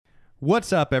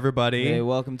What's up, everybody? Hey,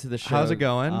 welcome to the show. How's it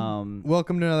going?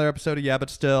 Welcome to another episode of Yeah,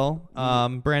 But Still.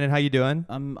 Brandon, how you doing?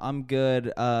 I'm good.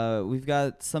 We've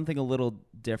got something a little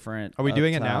different. Are we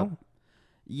doing it now?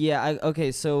 Yeah.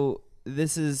 Okay. So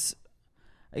this is,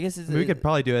 I guess it's. We could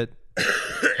probably do it.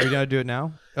 Are we gonna do it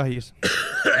now? Oh, he's.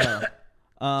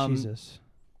 Jesus.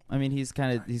 I mean, he's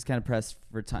kind of pressed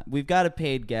for time. We've got a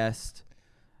paid guest.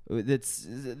 It's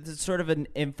sort of an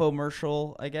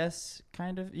infomercial, I guess.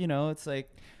 Kind of. You know, it's like.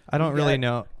 I don't really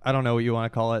know. I don't know what you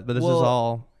want to call it, but this is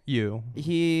all you.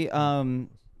 He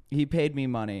paid me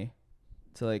money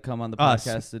to like come on the Us.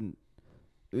 podcast and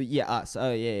us.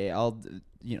 Oh yeah.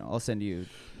 I'll send you.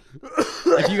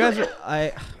 If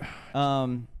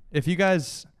you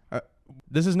guys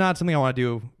this is not something I want to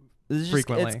do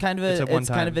frequently. It's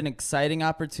kind of an exciting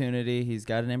opportunity. He's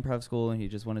got an improv school and he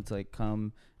just wanted to like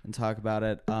come and talk about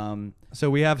it. So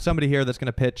we have somebody here that's going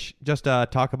to pitch, just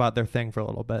talk about their thing for a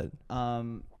little bit.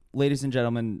 Ladies and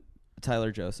gentlemen,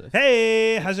 Tyler Joseph.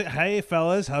 Hey,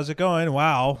 fellas, how's it going?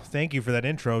 Wow, thank you for that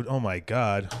intro. Oh my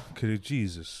God,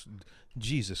 Jesus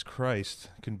Christ,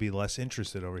 couldn't be less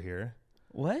interested over here.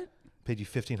 What? Paid you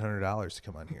 $1,500 to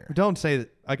come on here. Don't say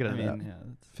that. I get it.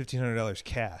 $1,500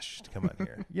 cash to come on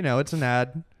here. You know, it's an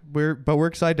ad. We're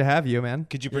excited to have you, man.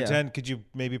 Could you pretend? Yeah. Could you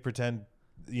maybe pretend?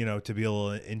 You know, to be a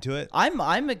little into it.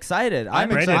 I'm excited.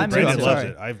 Brandon loves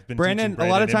it. I've been Brandon. Brandon a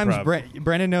lot of times,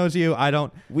 Brandon knows you. I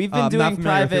don't. We've been doing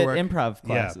private improv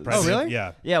classes. Oh, really?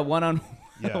 Yeah. Yeah,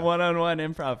 one-on-one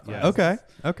improv classes.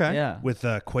 Okay. Yeah. With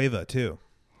Quavo too.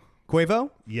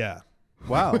 Quavo? Yeah.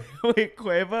 Wow. Wait,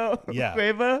 Quavo? Yeah.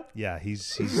 Quavo? Yeah,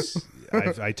 he's.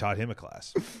 I taught him a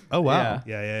class. Oh wow.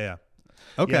 Yeah.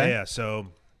 Okay. Yeah. So.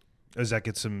 Does that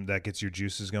gets your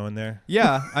juices going there?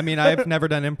 Yeah, I mean, I've never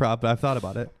done improv, but I've thought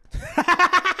about it.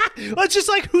 Well, it's just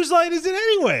like whose line is it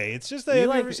anyway? It's just that I've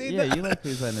never seen that. Yeah, you like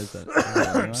whose line is that?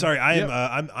 I'm sorry,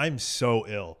 I'm so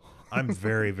ill. I'm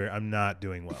very I'm not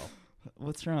doing well.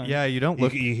 What's wrong? Yeah, you don't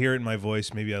look. You hear it in my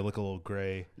voice. Maybe I look a little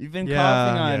gray. You've been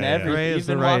coughing on everything. You've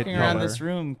been walking around this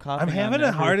room coughing. I'm having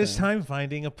the hardest time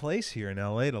finding a place here in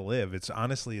LA to live. It's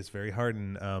very hard.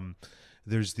 And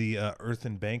there's the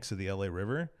earthen banks of the LA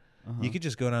River. Uh-huh. You could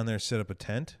just go down there and set up a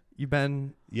tent. You've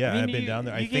been? Yeah, I've been down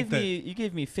there. You gave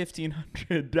me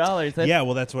 $1,500. Yeah,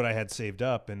 well, that's what I had saved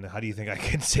up. And how do you think I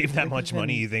can save that much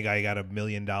money? You think I got $1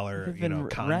 million,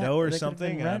 condo or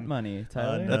something? Rent money,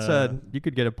 Tyler. That's you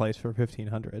could get a place for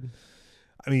 $1,500.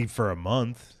 I mean, for a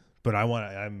month. But I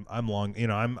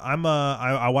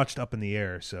watched Up in the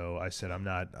Air, so I said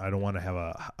I don't want to have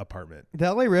a apartment.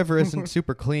 The LA River isn't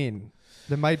super clean.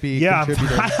 There might be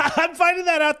contributors. I'm finding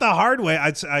that out the hard way.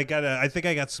 I think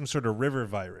I got some sort of river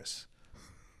virus.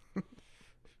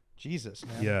 Jesus,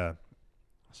 man. Yeah.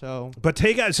 So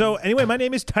anyway, my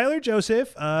name is Tyler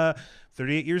Joseph,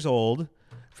 38 years old,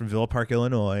 from Villa Park,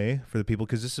 Illinois. For the people,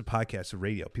 because this is a podcast, a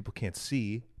radio, people can't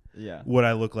see. Yeah. What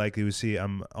I look like. They would see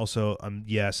I'm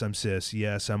cis.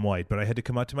 Yes, I'm white. But I had to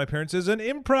come out to my parents as an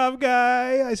improv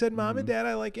guy. I said, Mom and Dad,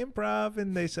 I like improv.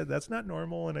 And they said, that's not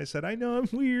normal. And I said, I know, I'm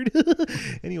weird.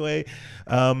 Anyway,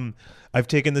 I've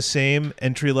taken the same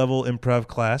entry-level improv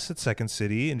class at Second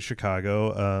City in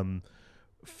Chicago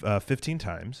 15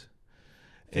 times.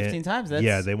 15 times?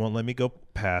 They won't let me go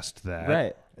past that.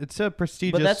 Right. It's a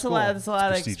prestigious But that's school. That's a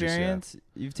lot of experience. Yeah.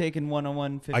 You've taken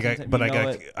 101 15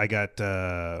 times. I got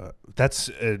that's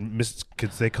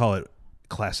because they call it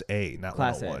Class A, not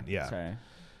Class 101. A. Yeah. Sorry.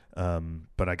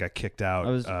 But I got kicked out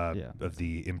of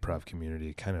the improv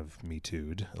community, kind of Me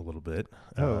Too'd a little bit.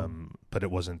 But it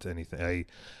wasn't anything.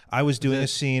 I was doing a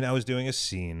scene.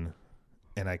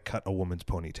 And I cut a woman's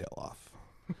ponytail off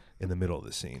in the middle of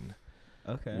the scene.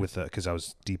 Okay. Because I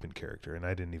was deep in character and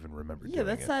I didn't even remember doing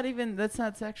it. That's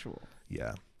not sexual.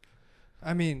 Yeah.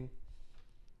 I mean,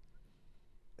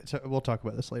 so we'll talk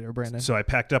about this later, Brandon. So I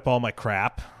packed up all my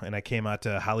crap and I came out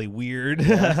to Hollyweird.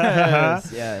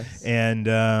 Yes. And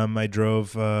I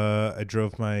drove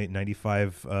my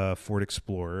 95 Ford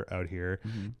Explorer out here.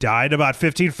 Mm-hmm. Died about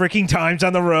 15 freaking times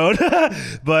on the road.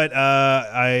 But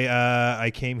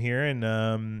I came here and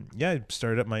I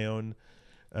started up my own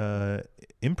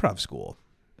improv school.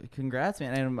 Congrats,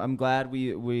 man! And I'm glad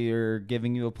we are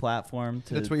giving you a platform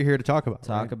to. That's what you're here to talk about.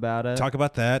 About it. Talk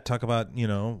about that. Talk about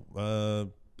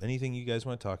anything you guys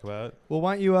want to talk about. Well,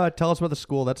 why don't you tell us about the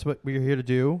school? That's what we're here to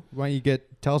do. Why don't you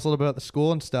tell us a little bit about the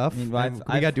school and stuff?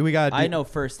 I know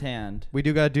firsthand. We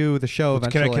do got to do the show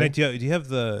eventually. Do you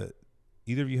have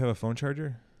either of you have a phone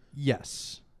charger?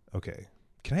 Yes. Okay.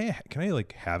 Can I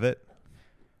like have it?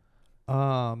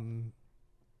 I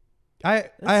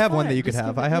have one that you could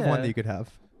have. I have one that you could have.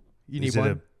 You need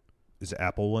one? Is it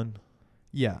Apple one?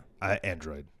 Yeah.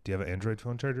 Android. Do you have an Android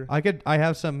phone charger? I could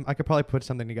probably put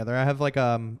something together. I have I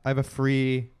have a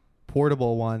free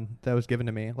portable one that was given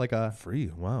to me, like a Free.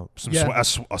 Wow. Some Yeah.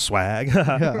 a swag.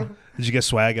 yeah. Did you get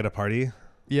swag at a party?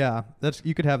 Yeah,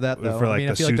 you could have that though. For like I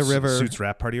the feel suits, like the river. suits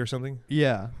rap party or something?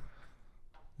 Yeah,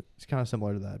 it's kind of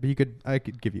similar to that. But I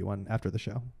could give you one after the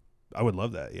show. I would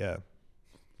love that. Yeah.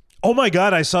 Oh my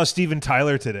God! I saw Steven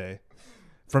Tyler today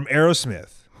from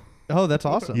Aerosmith. Oh, that's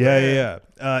awesome. Yeah.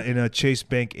 In a Chase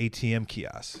Bank ATM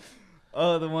kiosk.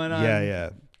 Oh, the one on.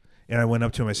 Yeah. And I went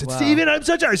up to him. I said, Wow. Steven, I'm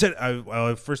such a... I said,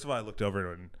 well, first of all, I looked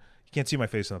over and you can't see my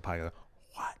face on the podcast.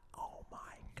 What? Oh my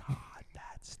God,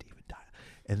 that's Steven Tyler.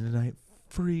 And then I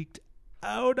freaked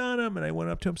out on him and I went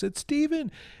up to him and said,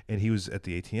 Steven. And he was at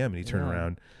the ATM and he turned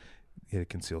around. He had a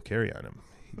concealed carry on him.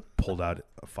 He pulled out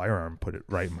a firearm, put it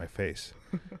right in my face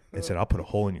and said, I'll put a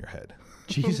hole in your head.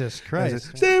 Jesus I Christ.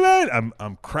 said, Steven!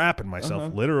 I'm crapping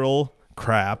myself, literal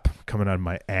crap coming out of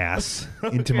my ass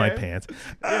into my pants.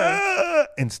 Ah!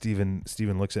 And Steven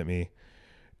looks at me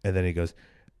and then he goes,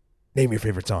 name your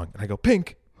favorite song. And I go,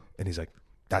 Pink. And he's like,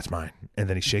 that's mine. And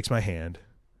then he shakes my hand.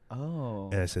 Oh.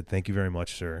 And I said, thank you very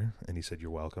much, sir. And he said,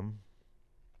 you're welcome.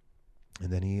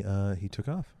 And then he took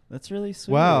off. That's really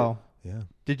sweet. Wow. Yeah.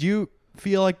 Did you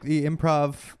feel like the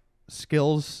improv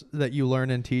skills that you learn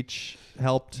and teach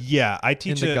helped Yeah, I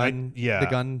teach in the the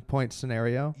gun point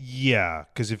scenario? Yeah,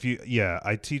 because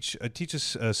I teach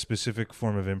a specific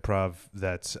form of improv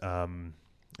that's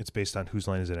it's based on Whose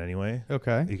Line Is It Anyway?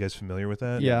 Okay. Are you guys familiar with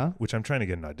that? Yeah. Which I'm trying to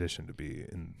get an audition to be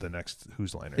in the next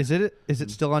Whose Liner. Is it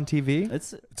still on TV?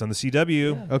 It's It's on the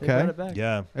CW. yeah, they Okay. brought it back.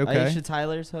 Yeah. Okay. Aisha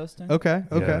Tyler's hosting. Okay.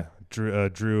 Yeah.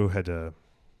 Drew had to.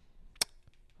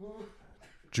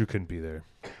 Drew couldn't be there.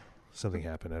 Something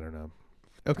happened. I don't know.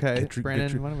 Okay. Get Drew- Brandon,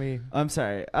 get Drew- why don't we I'm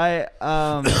sorry. Yeah,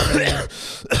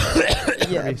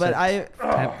 but I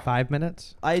 5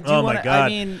 minutes? do Oh want my to. God! I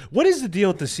mean, What is the deal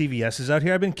with the CVS's out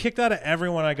here? I've been kicked out of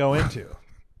everyone I go into.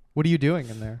 What are you doing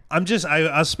in there?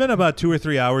 I'll spend about 2 or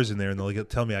 3 hours in there, and they'll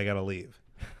tell me I got to leave.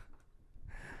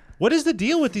 What is the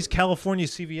deal with these California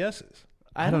CVS's?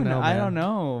 I don't know. I man. don't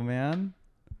know, man.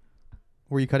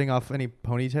 Were you cutting off any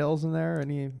ponytails in there?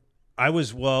 Any? I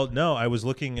was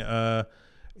looking. The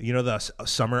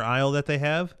summer aisle that they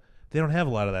have. They don't have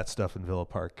a lot of that stuff in Villa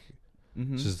Park.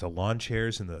 Mm-hmm. This is the lawn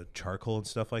chairs and the charcoal and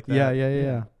stuff like that.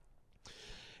 Yeah.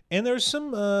 And there's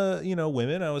some,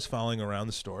 women I was following around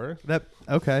the store, That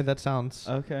sounds.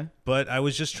 Okay. but I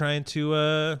was just trying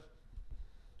to.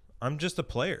 I'm just a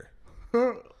player.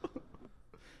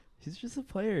 He's just a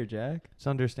player, Jack. It's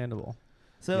understandable.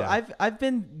 So Yeah. I've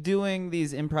been doing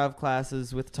these improv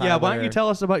classes with Tyler. Yeah, why don't you tell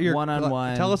us about your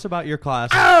one-on-one. Tell us about your class.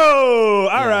 Oh,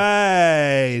 all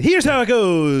right. Here's how it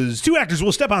goes. 2 actors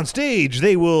will step on stage.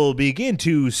 They will begin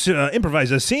to improvise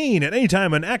a scene. At any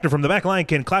time, an actor from the back line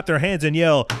can clap their hands and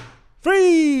yell,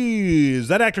 freeze!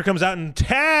 That actor comes out and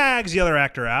tags the other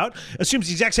actor out, assumes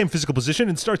the exact same physical position,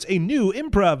 and starts a new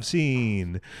improv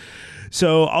scene.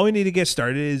 So all we need to get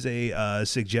started is a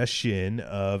suggestion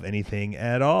of anything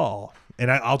at all. And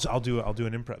I'll do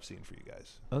an improv scene for you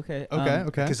guys. Okay. Okay.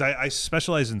 Because I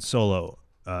specialize in solo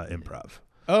improv.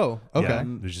 Oh, okay. Yeah,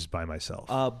 it's just by myself.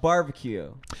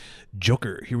 Barbecue.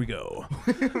 Joker, here we go.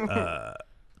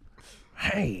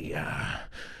 Hey,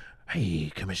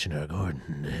 Commissioner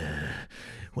Gordon.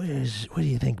 Where do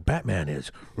you think Batman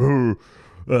is?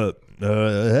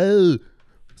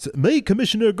 It's me,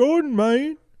 Commissioner Gordon,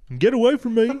 man. Get away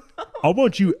from me. I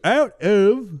want you out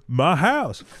of my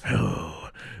house. Oh,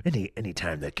 any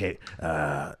time that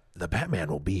the Batman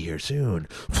will be here soon.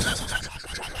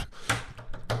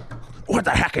 What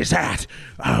the heck is that?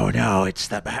 Oh no, it's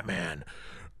the Batman.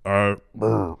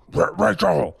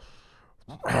 Rachel.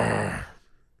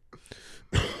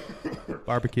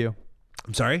 Barbecue.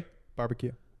 I'm sorry?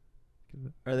 Barbecue.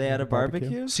 Are they at a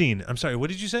barbecue? Scene. I'm sorry. What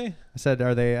did you say? I said,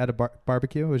 are they at a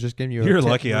barbecue? I was just giving you. You're a tip.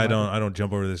 lucky I don't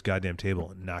jump over this goddamn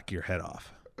table and knock your head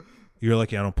off. You're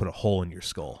lucky I don't put a hole in your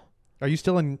skull. Are you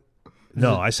still in?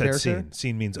 No, it I said character? scene.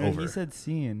 Scene means No, over. He said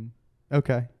scene.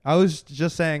 Okay, I was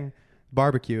just saying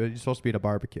barbecue. You're supposed to be at a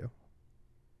barbecue.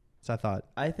 So I thought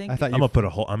I think you. I'm gonna put a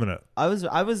hole. I was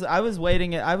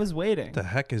waiting. I was waiting. What the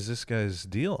heck is this guy's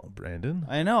deal, Brandon?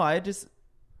 I know. I know.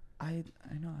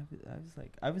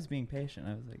 I was being patient.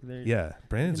 I was like, there. Yeah,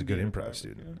 Brandon's a gonna good be improv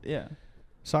student. Yeah.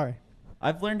 Sorry,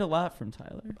 I've learned a lot from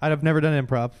Tyler. I've never done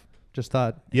improv. Just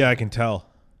thought, Yeah, I can tell.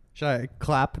 should I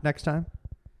clap next time?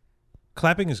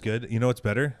 Clapping is good. You know what's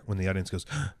better? When the audience goes,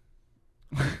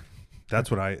 that's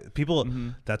what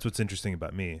that's what's interesting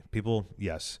about me. People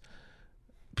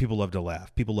love to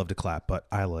laugh. People love to clap, but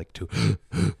I like to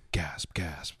gasp.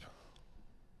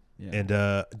 Yeah.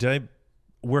 And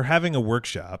we're having a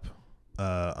workshop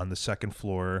on the second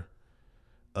floor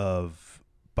of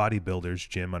Bodybuilders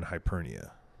Gym on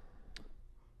Hypernia.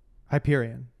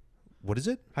 Hyperion. What is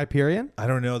it? Hyperion? I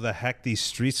don't know the heck these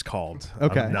streets called.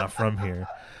 Okay. I'm not from here.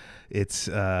 It's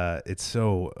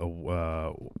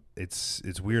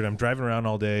weird. I'm driving around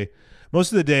all day.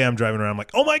 Most of the day I'm driving around, I'm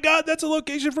like, oh my God, that's a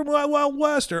location from Wild Wild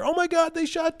West. Or, oh my God, they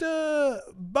shot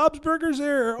Bob's Burgers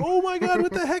there. Or, oh my God,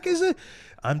 what the heck is it?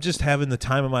 I'm just having the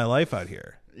time of my life out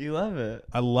here. You love it.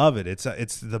 I love it. It's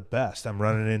the best. I'm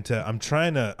trying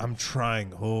to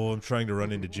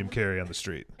run into Jim Carrey on the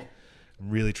street. I'm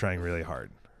really trying really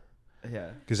hard.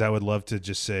 Yeah. Because I would love to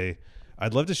just say,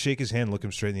 I'd love to shake his hand, look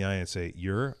him straight in the eye, and say,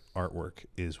 your artwork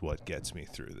is what gets me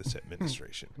through this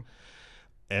administration.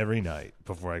 Every night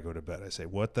before I go to bed, I say,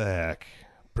 what the heck?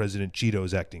 President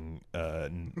Cheeto's acting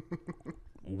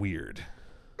weird.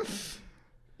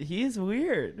 He is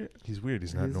weird. He's weird.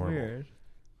 He's not normal. Weird.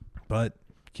 But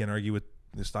can't argue with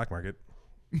the stock market.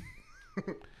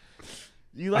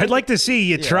 You I'd like to see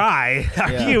you try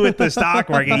argue with the stock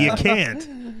market. You can't.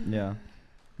 Yeah.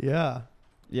 Yeah.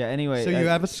 Yeah. Anyway, So you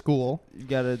have a school. You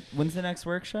gotta. When's the next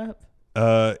workshop?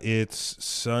 It's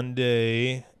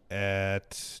Sunday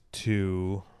at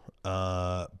 2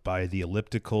 by the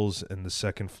ellipticals in the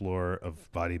second floor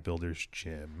of Bodybuilders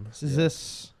Gym. Is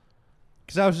this?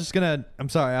 Because I was just gonna. I'm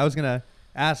sorry. I was gonna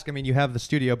ask. I mean, you have the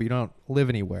studio, but you don't live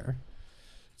anywhere.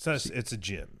 It's a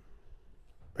gym.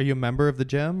 Are you a member of the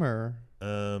gym or?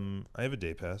 I have a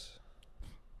day pass.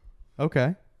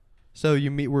 Okay. So you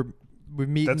meet. We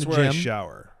meet That's in the where gym. I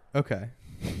shower. Okay.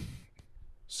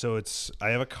 So I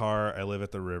have a car. I live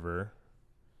at the river,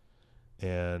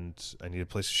 and I need a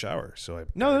place to shower. So I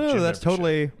No. That's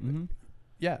totally. Mm-hmm.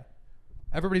 Yeah.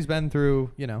 Everybody's been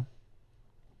through.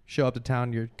 Show up to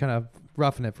town. You're kind of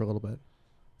roughing it for a little bit,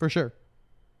 for sure.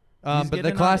 But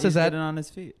the class is at on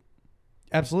his feet.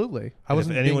 absolutely. I If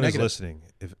wasn't being anyone is negative.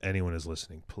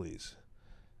 listening, please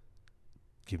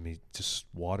give me just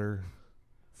water,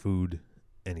 food,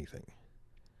 anything.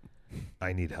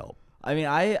 I need help. I mean,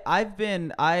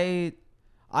 I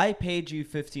paid you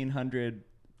 $1,500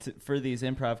 for these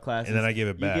improv classes, And then I gave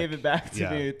it back. You gave it back to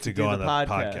me to do go on the the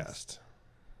podcast.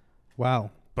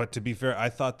 Wow. But to be fair, I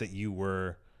thought this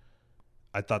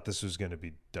was going to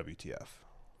be WTF.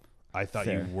 I thought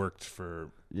Fair. you worked for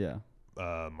Yeah.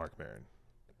 Mark Maron.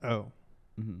 Oh.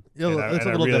 Mm-hmm. It's a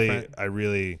little different. I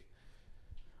really.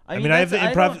 I mean, I have the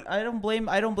improv. I don't blame.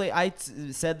 I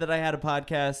said that I had a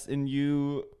podcast, and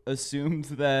you assumed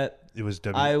that It was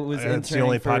I was That's the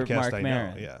only interning for podcast Mark I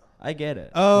Maron. know. Yeah. I get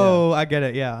it. Oh, I get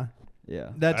it. Yeah. Yeah.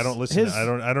 That's I don't listen. his- I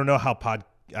don't know how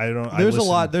There's a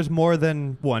lot. There's more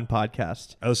than one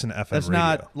podcast. I listen to FM That's radio.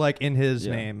 not like in his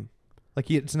Yeah. name.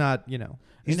 It's not.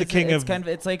 He's the It's king of.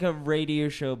 It's like a radio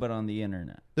show, but on the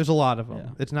internet. There's a lot of them. Yeah.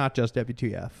 It's not just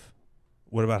WTF.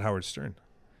 What about Howard Stern?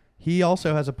 He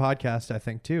also has a podcast, I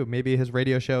think, too. Maybe his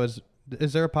radio show is.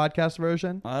 Is there a podcast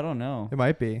version? I don't know. It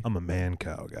might be. I'm a man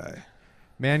cow guy.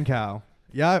 Man Cow.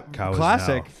 Yeah. Cow is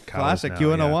classic. now. Cow Classic. is now,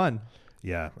 QN01.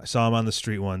 Yeah, I saw him on the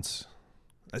street once.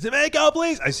 I said, "Man cow,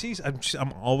 please."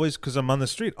 I'm always because I'm on the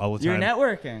street all the You're time.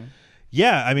 networking.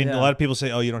 Yeah, I mean, Yeah. a lot of people say,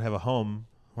 "Oh, you don't have a home."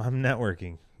 Well, I'm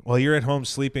networking. While you're at home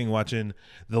sleeping, watching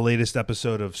the latest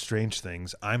episode of Strange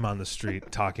Things, I'm on the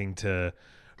street talking to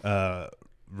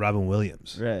Robin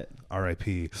Williams. Right.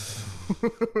 R.I.P.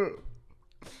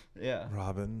 Yeah.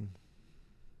 Robin.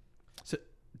 So,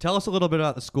 tell us a little bit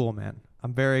about the school, man.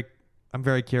 I'm very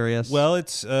curious. Well,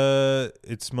 it's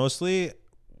mostly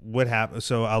what happened.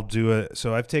 So I'll do it.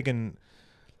 So I've taken.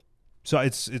 So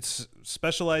it's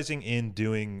specializing in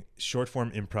doing short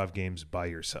form improv games by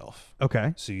yourself.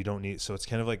 Okay. So you don't need. So it's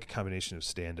kind of like a combination of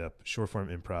stand up, short form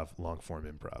improv, long form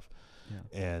improv. Yeah.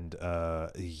 And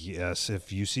yes, if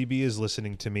UCB is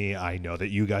listening to me, I know that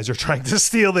you guys are trying to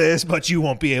steal this, but you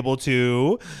won't be able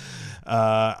to.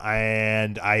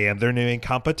 And I am their naming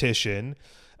competition.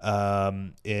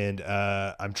 And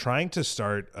I'm trying to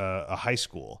start a high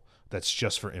school that's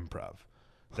just for improv.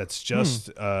 That's just,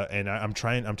 and I'm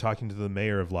talking to the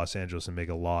mayor of Los Angeles and make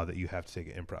a law that you have to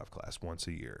take an improv class once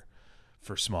a year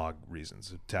for smog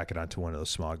reasons. Tack it onto one of those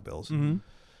smog bills. Mm-hmm.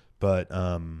 But,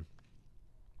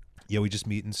 yeah, we just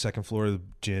meet in the second floor of the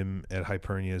gym at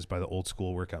Hypernia's by the old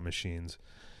school workout machines.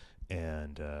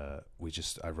 And, I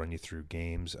run you through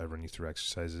games. I run you through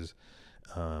exercises.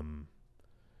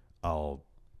 I'll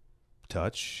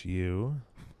touch you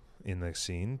in the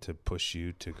scene to push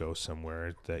you to go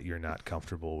somewhere that you're not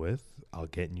comfortable with. I'll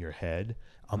get in your head.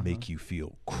 I'll make you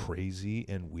feel crazy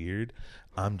and weird.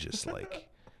 I'm just like,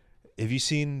 have you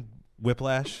seen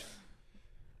Whiplash?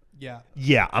 Yeah.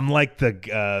 Yeah, I'm like the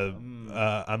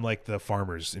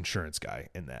farmer's insurance guy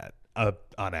in that.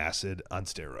 on acid, on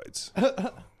steroids.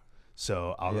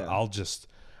 So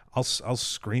I'll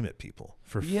scream at people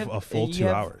for a full 2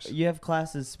 hours. You have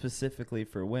classes specifically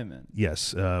for women.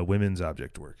 Yes, women's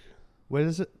object work. What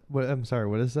is it? I'm sorry.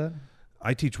 What is that?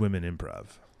 I teach women improv.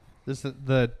 This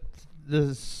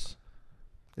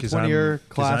it's one of your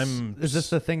class. Is this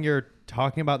the thing you're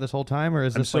talking about this whole time, or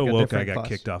is I'm this so like a woke different I got class?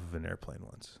 kicked off of an airplane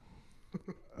once.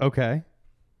 Okay.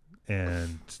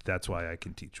 And that's why I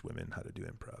can teach women how to do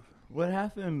improv. What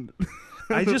happened?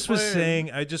 I just was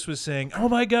saying, oh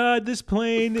my God, this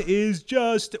plane is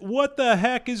just, what the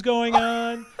heck is going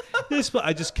on?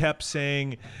 I just kept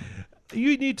saying,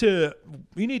 you need to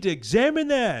examine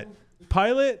that,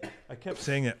 pilot. I kept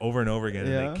saying it over and over again,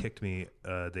 and they kicked me.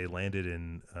 They landed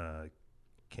in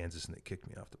Kansas, and they kicked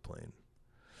me off the plane.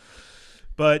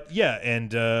 But yeah,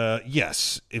 and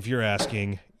yes, if you're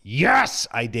asking, yes,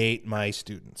 I date my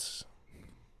students.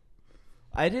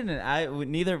 I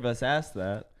didn't. Neither of us asked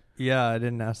that. Yeah, I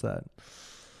didn't ask that.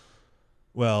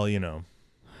 Well, you know.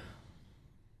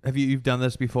 Have you've done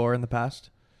this before in the past?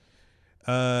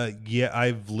 Yeah,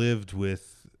 I've lived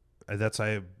with.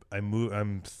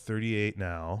 I'm 38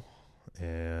 now,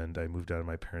 and I moved out of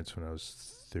my parents when I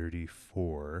was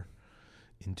 34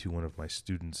 into one of my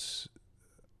students.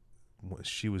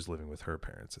 She was living with her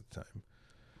parents at the time,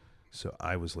 so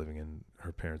I was living in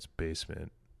her parents'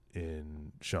 basement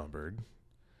in Schaumburg.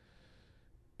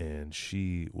 And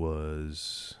she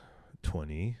was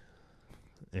 20,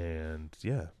 and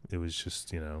yeah, it was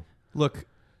just, Look,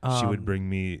 she would bring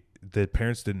me. The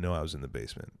parents didn't know I was in the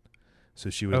basement,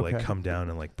 so she would like come down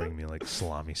and like bring me like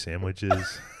salami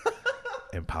sandwiches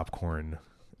and popcorn,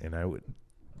 and I would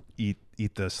eat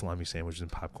the salami sandwiches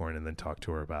and popcorn, and then talk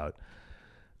to her about,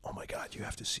 oh my God, you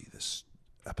have to see this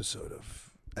episode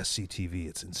of SCTV.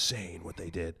 It's insane what they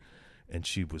did, and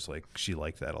she was like, she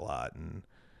liked that a lot, and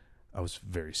I was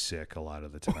very sick a lot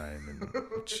of the time,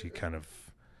 and she kind of,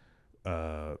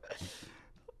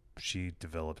 she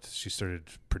started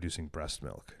producing breast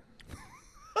milk,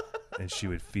 and she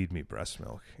would feed me breast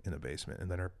milk in the basement.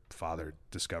 And then her father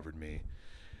discovered me,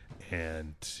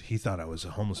 and he thought I was a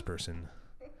homeless person,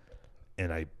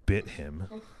 and I bit him,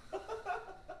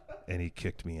 and he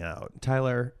kicked me out.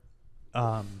 Tyler,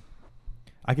 I'm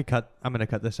going to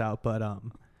cut this out, but,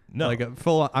 No. like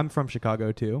I'm from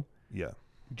Chicago too. Yeah.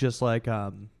 Just like,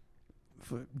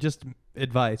 just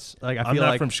advice. Like I'm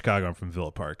not from Chicago. I'm from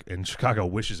Villa Park, and Chicago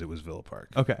wishes it was Villa Park.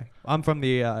 Okay, I'm from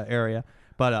the area,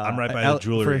 but I'm right by the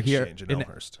jewelry exchange in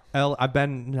Elmhurst. I've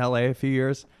been in LA a few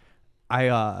years.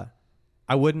 I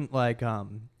wouldn't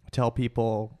tell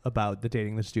people about the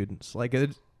dating the students. Like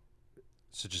it.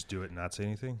 So just do it and not say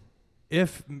anything?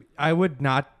 If I would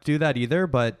not do that either,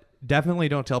 but definitely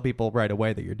don't tell people right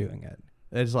away that you're doing it.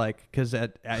 It's like, because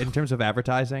in terms of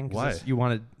advertising, why?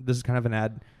 This is kind of an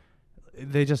ad.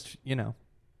 They just,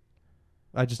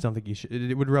 I just don't think you should.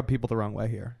 It would rub people the wrong way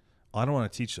here. I don't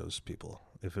want to teach those people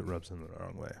if it rubs them the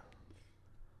wrong way.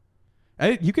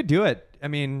 You could do it. I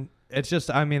mean, that's just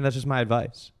my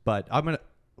advice. But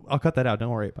I'll cut that out.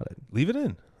 Don't worry about it. Leave it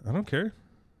in. I don't care.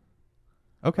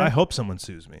 Okay. I hope someone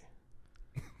sues me.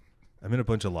 I'm in a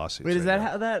bunch of lawsuits. Wait, is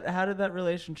right that now. how did that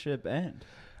relationship end?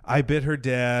 I bit her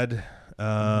dad.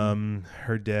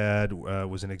 Her dad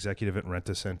was an executive at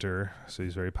Rent-A-Center, so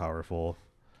he's very powerful.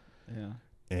 Yeah.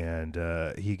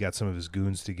 And he got some of his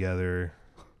goons together.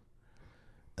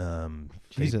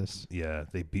 Jesus.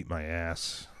 They beat my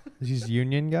ass. These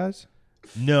union guys?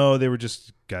 No, they were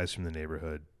just guys from the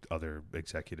neighborhood, other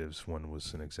executives. One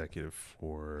was an executive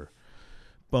for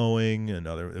Boeing,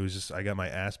 it was just, I got my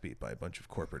ass beat by a bunch of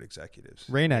corporate executives.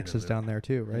 Rain-X is down there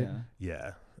too, right?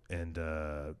 Yeah. And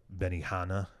Benny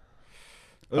Hanna.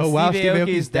 Oh wow, Steve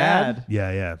Aoki's dad.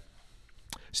 Yeah.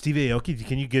 Steve Aoki,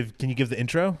 can you give the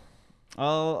intro?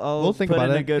 We'll think put about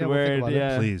in it. a good Yeah, we'll think word.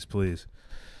 about it. Please.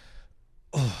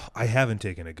 Oh, I haven't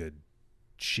taken a good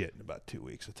shit in about 2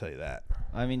 weeks, I'll tell you that.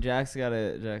 I mean, Jack's got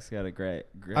a great.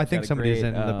 I think somebody's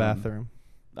in the bathroom.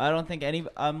 I don't think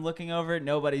I'm looking over it.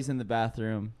 Nobody's in the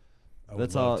bathroom. I would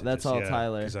That's love all. to That's just- all, yeah,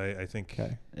 Tyler. Because I think,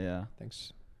 Okay. Yeah.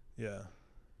 Thanks. yeah.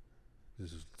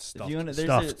 This is If stuffed. you wanna,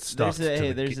 stuffed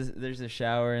to the there's a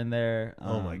shower in there.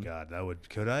 Oh my God,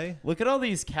 could I? Look at all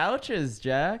these couches,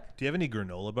 Jack. Do you have any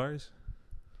granola bars?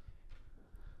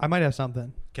 I might have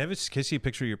something. Can I see a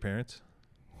picture of your parents?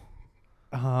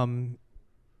 Brandon,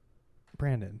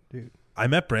 dude. I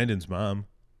met Brandon's mom.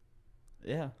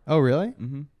 Yeah. Oh really?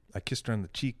 Mm-hmm. I kissed her on the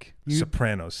cheek, You-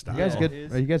 soprano style. You guys Oh.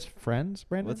 good? Are you guys friends,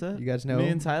 Brandon? What's that? You guys know? Me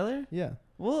and Tyler? Yeah.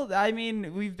 Well, I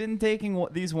mean, we've been taking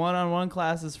these one-on-one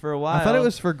classes for a while. I thought it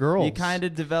was for girls. You kind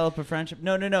of develop a friendship.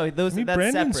 No. I mean, That's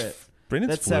Brandon's separate.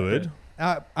 Brandon's That's fluid. separate.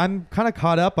 I'm kind of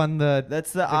caught up on the.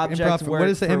 That's the object improv. work What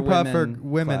is the for improv for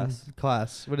women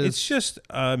class? What is? It's just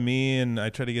me, and I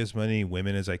try to get as many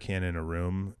women as I can in a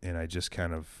room, and I just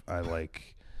kind of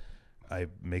I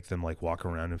make them like walk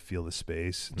around and feel the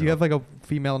space. Do you have like a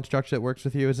female instructor that works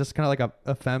with you? Is this kind of like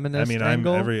a feminist? I mean,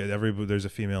 angle? I'm every there's a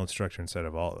female instructor inside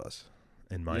of all of us,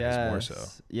 and mine is more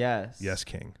so. Yes,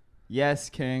 King. Yes,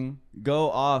 King.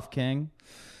 Go off, King.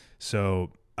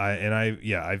 So I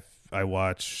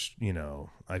watch,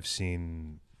 I've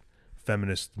seen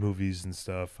feminist movies and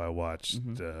stuff. I watched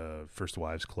First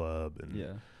Wives Club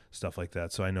and stuff like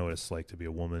that. So I know what it's like to be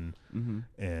a woman.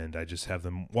 And I just have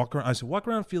them walk around. I said, walk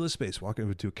around, feel the space.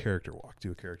 Do a character walk,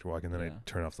 and then I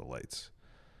turn off the lights.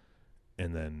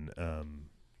 And then,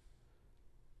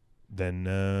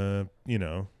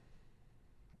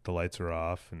 the lights are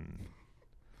off and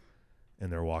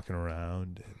they're walking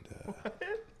around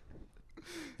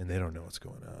and they don't know what's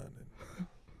going on. And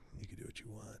you can do what you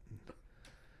want.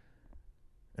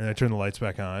 And I turn the lights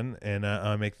back on and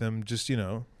I make them just,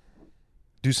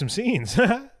 do some scenes.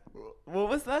 What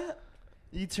was that?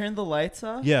 You turned the lights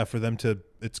off? Yeah, for them to,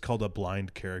 it's called a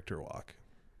blind character walk.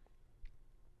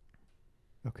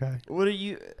 Okay. What are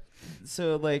you,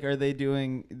 so like, they're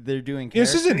doing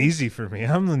This isn't easy for me.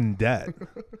 I'm in debt.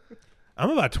 I'm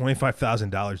about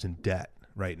 $25,000 in debt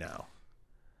right now.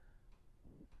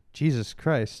 Jesus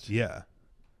Christ. Yeah.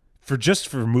 For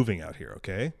moving out here,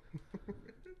 okay?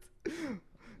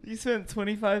 You spent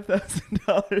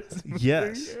 $25,000.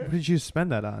 Yes. What did you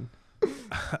spend that on?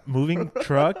 Moving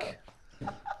truck,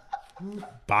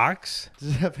 box. Does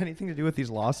it have anything to do with these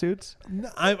lawsuits? No,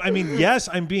 I mean, yes,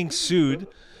 I'm being sued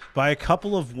by a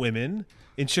couple of women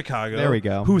in Chicago. There we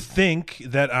go. Who think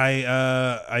that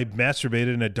I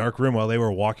masturbated in a dark room while they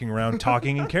were walking around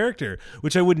talking in character,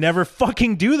 which I would never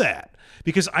fucking do that.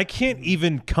 Because I can't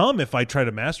even come if I try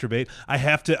to masturbate.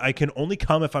 I can only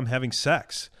come if I'm having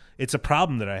sex. It's a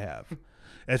problem that I have.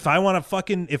 If I want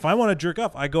to jerk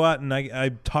off, I go out and I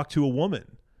talk to a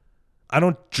woman. I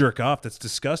don't jerk off. That's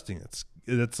disgusting. That's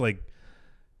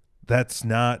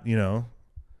not,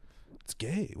 it's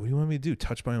gay. What do you want me to do?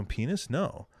 Touch my own penis?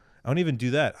 No. I don't even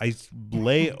do that. I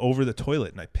lay over the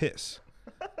toilet and I piss.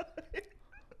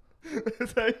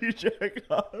 That's how you jack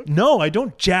off? No, I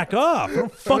don't jack off. I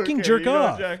don't fucking jerk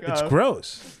off. It's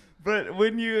gross. But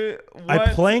when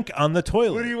I plank on the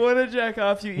toilet. When you want to jack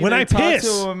off, you either when I talk piss.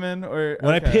 to a woman or...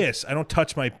 When I piss, I don't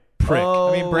touch my prick. Oh,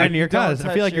 I mean, Brandon, you're kind of,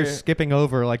 I feel like you're your- skipping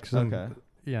over like some, Okay.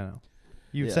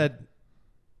 You Yeah. said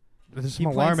there's He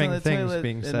some planks on alarming the things toilet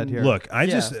being said and- here. Look, I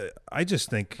Yeah. just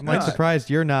think I'm like surprised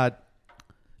you're not.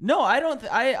 No, I don't.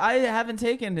 I haven't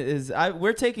taken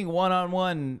we're taking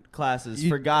one-on-one classes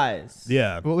for guys.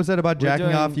 yeah. What was that about We're jacking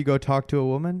doing- off? You go talk to a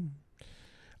woman?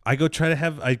 I try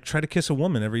to kiss a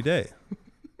woman every day.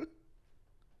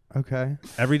 Okay.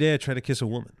 Every day I try to kiss a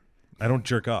woman. I don't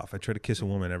jerk off. I try to kiss a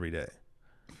woman every day.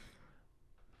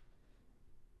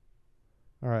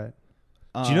 All right.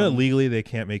 Do you know that legally they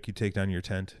can't make you take down your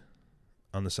tent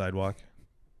on the sidewalk?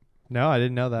 No, I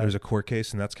didn't know that. There's a court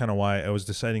case, and that's kind of why I was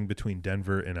deciding between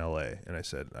Denver and LA. And I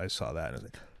saw that, and I was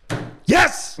like,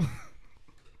 yes!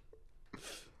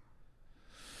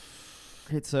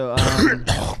 Great. So,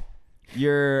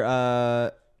 your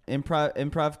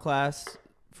improv class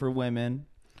for women,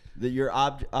 your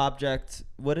object.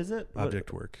 What is it?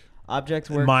 Object work. Object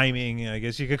work. Miming, I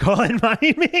guess you could call it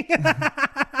miming.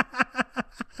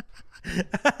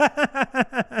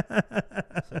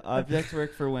 So object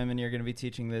work for women. You're going to be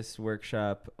teaching this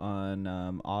workshop on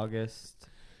August.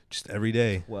 Just every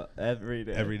day. Well, every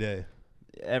day. Every day.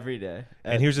 Every day.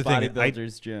 And here's the thing,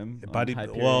 Bodybuilders gym.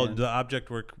 The object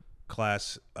work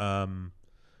class.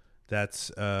 That's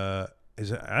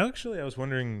is it, actually I was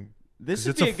wondering. This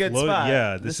would be a good spot.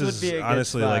 Yeah, this is would be a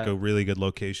honestly good like spot. a really good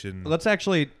location. Let's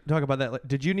actually talk about that.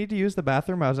 Did you need to use the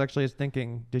bathroom? I was actually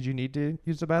thinking, did you need to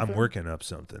use the bathroom? I'm working up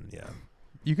something. Yeah.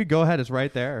 You could go ahead. It's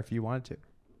right there if you wanted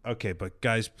to. Okay, but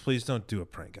guys, please don't do a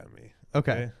prank on me.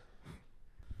 Okay.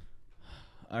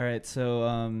 All right. So,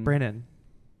 Brandon,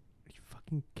 are you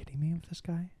fucking kidding me with this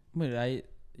guy? wait, I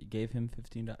gave him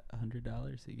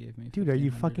 $1,500. He gave me. Dude, are you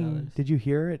fucking? Did you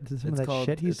hear it? Some of that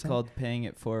shit he's It's saying? called paying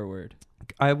it forward.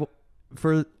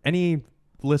 For any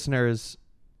listeners,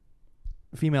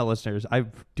 female listeners, I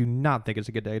do not think it's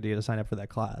a good idea to sign up for that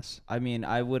class. I mean,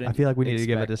 I wouldn't. I feel like we need to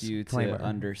give a expect you disclaimer. to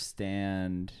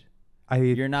understand. I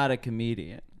You're not a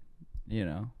comedian,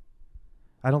 don't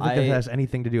think that has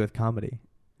anything to do with comedy.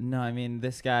 No, I mean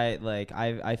this guy. Like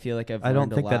I feel like I've. I don't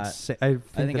learned think a lot. that's. I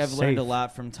think that's I've learned a safe.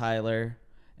 lot from Tyler,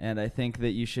 and I think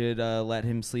that you should let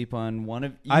him sleep on one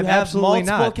of. You I've have absolutely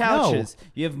multiple not. couches. No.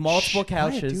 You have multiple Shh,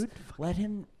 quiet, couches. dude. Let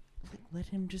him. let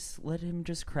him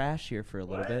just crash here for a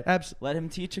little bit. Let him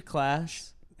teach a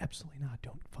class. Absolutely not.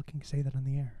 Don't fucking say that on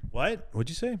the air. What? What'd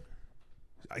you say?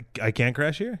 I can't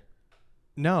crash here?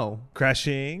 No.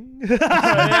 Crashing.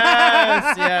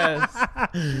 Yes.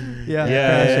 Yeah.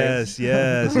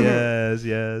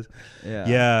 Yes.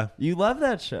 Yeah. You love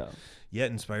that show. Yeah,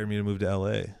 it inspired me to move to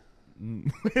LA.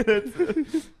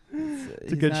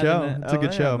 It's a good show. It's a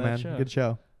good show, man. Good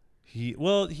show.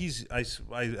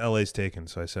 LA's taken,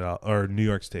 so I said, or New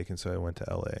York's taken, so I went to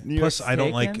LA. New Plus, York's I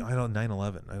don't taken?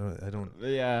 9/11. I don't.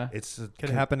 Yeah. It's Can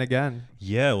happen again.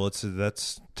 Yeah, well,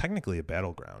 that's technically a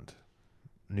battleground,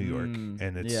 New York,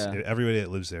 and it's everybody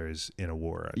that lives there is in a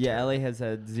war. Yeah, LA has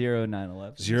had 0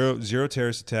 9/11. Zero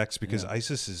terrorist attacks because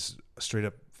ISIS is straight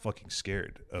up fucking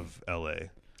scared of LA.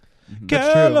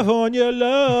 That's California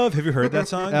love. Have you heard that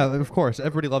song? Of course,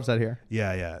 everybody loves that here.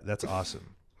 Yeah, that's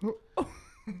awesome.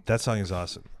 That song is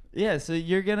awesome. Yeah, so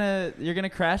you're gonna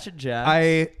crash at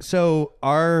Jack's.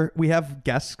 We have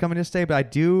guests coming to stay, but I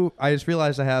just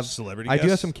realized I Celebrity do have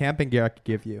guests? some camping gear I could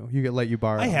give you. You could let you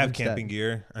borrow. I have instead. camping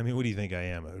gear. I mean, what do you think I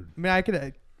am? I mean, I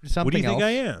could something. What do you think else.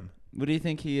 I am? What do you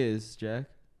think he is, Jack?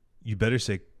 You better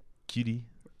say cutie.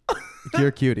 You're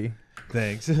a cutie.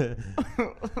 Thanks.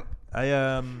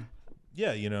 I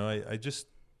just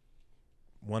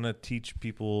want to teach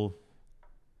people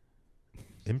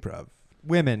improv.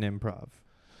 Women improv.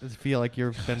 I just feel like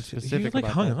you've been specific. You're like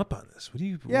about hung that. up on this. What do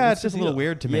you? Yeah, what's it's just the a little deal?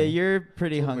 weird to Yeah, me. you're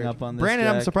pretty It's a little hung weird. up on this. Brandon,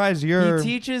 Jack. I'm surprised you're.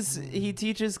 He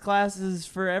teaches classes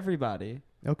for everybody.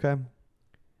 Okay.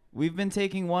 We've been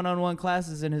taking one-on-one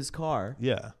classes in his car.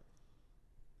 Yeah.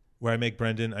 Where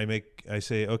I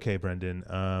say, okay, Brendan.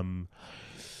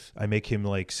 I make him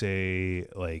say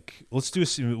let's do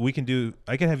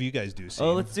I can have you guys do a scene.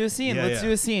 Oh, let's do a scene. Yeah, let's yeah.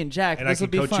 do a scene, Jack. And this will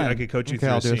be fun. I could coach you Okay, through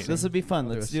I'll a do a scene. scene. This will be fun.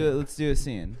 I'll do Let's a do it. Let's do a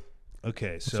scene.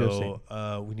 Okay, do a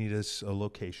so we need a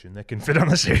location that can fit on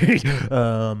the stage.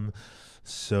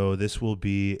 So this will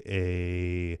be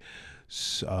a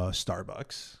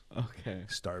Starbucks. Okay.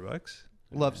 Starbucks.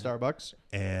 Love Starbucks.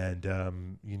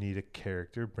 And you need a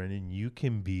character, Brendan. You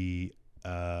can be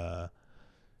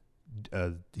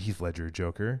Heath Ledger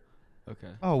Joker,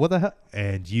 Okay. Oh, what the hell?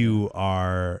 and you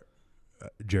are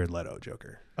Jared Leto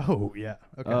Joker. Oh, yeah.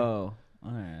 Okay. Oh,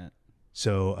 all right.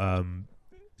 So,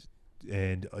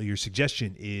 and your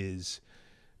suggestion is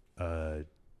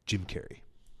Jim Carrey.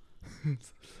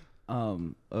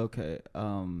 Okay.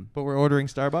 But we're ordering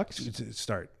Starbucks?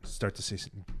 Start the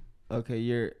season. Okay.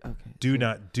 You're okay.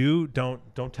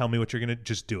 Don't tell me what you're gonna.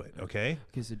 Just do it, okay?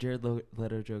 Okay. So Jared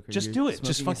Leto Joker. Just you're do it.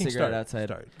 Just smoking a fucking cigarette start. outside.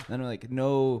 Start. Then I'm like,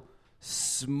 no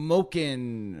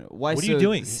smoking. Why? What are so you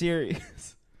doing?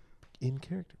 serious? In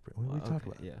character. What are we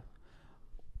talking about? Yeah.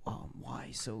 Why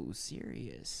so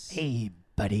serious? Hey,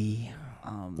 buddy.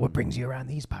 What brings you around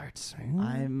these parts?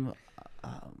 I'm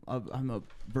a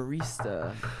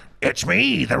barista. It's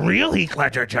me, the real Heath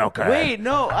Ledger Joker. Wait,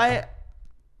 no,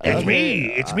 It's me.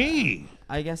 It's me.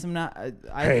 I guess I'm not.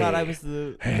 I thought I was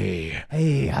the.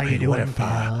 Hey, how you doing,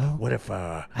 pal?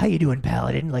 How you doing, pal?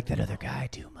 I didn't like that other guy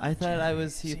too much. I thought I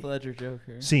was Heath Ledger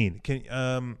Joker. Scene.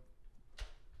 Can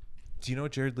do you know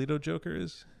what Jared Leto Joker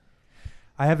is?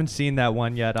 I haven't seen that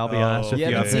one yet. I'll be honest with You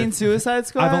you. haven't seen Suicide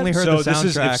Squad? I've only heard So the this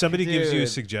is if soundtrack. somebody gives you a Dude.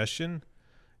 suggestion,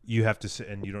 you have to say,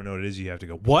 and you don't know what it is. You have to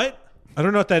go, what? I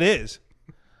don't know what that is.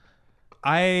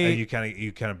 And you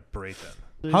kind of berate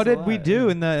them. How did we do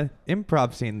in the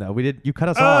improv scene though? You cut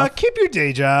us off. Keep your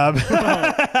day job.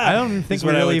 I don't even think is we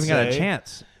what I really would even got a say.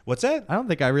 chance. What's that? I don't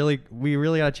think we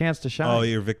really got a chance to shine. Oh,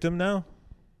 you're a victim now?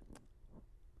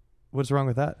 What's wrong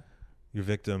with that? You're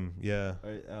victim, yeah.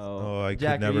 Oh, I could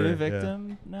Jack, never, are you a yeah.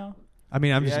 victim now? I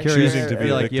mean, I'm just Yeah, curious. Choosing to I be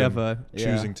feel a like you have victim. a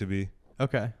Choosing to be.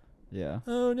 okay. Yeah.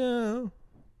 Oh no.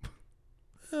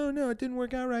 Oh no, it didn't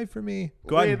work out right for me.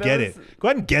 Go Wait, out and that get was- it. Go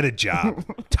out and get a job.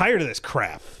 Tired of this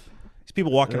crap. These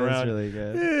people walking That was around. really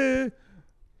good.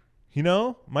 You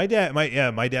know, my dad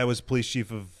was police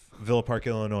chief of Villa Park,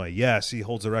 Illinois. Yes, he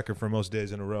holds the record for most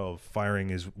days in a row of firing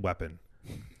his weapon.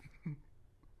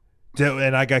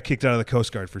 And I got kicked out of the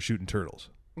Coast Guard for shooting turtles.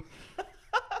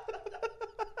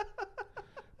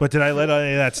 But did I let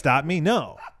any of that stop me?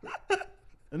 No.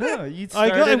 No, you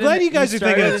I'm glad you guys are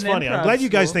thinking started it's an funny. I'm improv glad you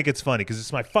guys school. think it's funny because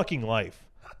it's my fucking life.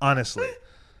 Honestly.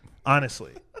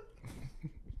 Honestly.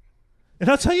 And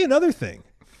I'll tell you another thing.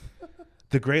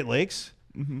 The Great Lakes,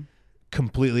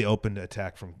 completely open to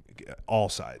attack from all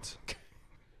sides.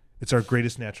 It's our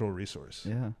greatest natural resource.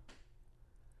 Yeah.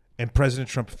 And President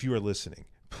Trump, if you are listening,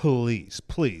 please,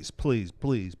 please, please,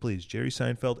 please, please, Jerry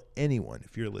Seinfeld, anyone,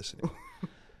 if you're listening,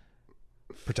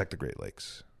 protect the Great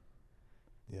Lakes.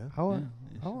 Yeah. How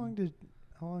long did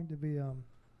we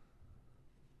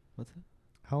What's that?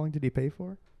 how long did he pay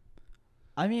for?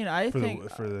 I mean, I for think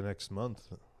the next month.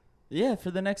 yeah,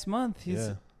 for the next month.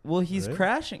 He's Right?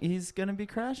 crashing. He's gonna be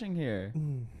crashing here.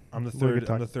 I'm the We could third.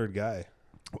 talk- I'm the third guy.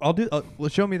 I'll do. Well,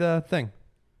 show me the thing.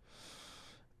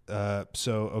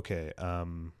 Okay.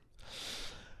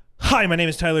 Hi, my name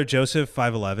is Tyler Joseph,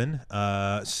 5'11",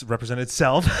 represented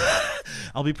self.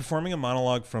 I'll be performing a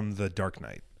monologue from The Dark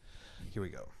Knight. Here we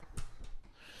go.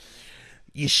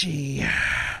 You see,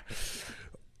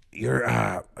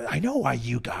 I know why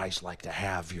you guys like to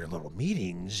have your little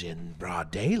meetings in broad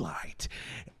daylight.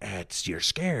 You're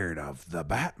scared of the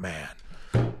Batman.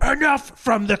 Enough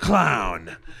from the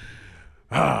clown.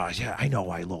 Oh, yeah, I know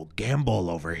why little Gamble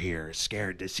over here is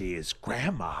scared to see his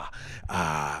grandma.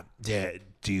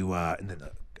 Do you, and then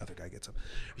the other guy gets up.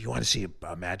 You want to see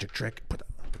a magic trick? Put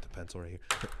the pencil right here.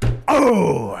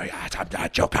 Oh, I'm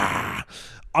not Joker.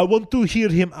 I want to hear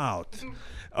him out.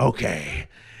 Okay.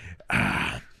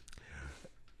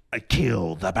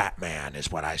 Kill the Batman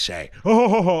is what I say.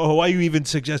 Oh, why you even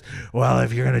suggest? Well,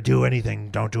 if you're going to do anything,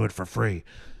 don't do it for free.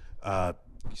 You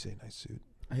say nice suit.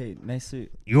 Hey, nice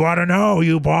suit. You ought to know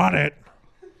you bought it.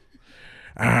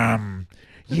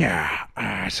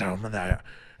 Yeah. So,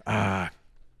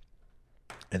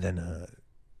 And then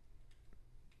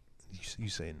you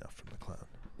say enough from the clown.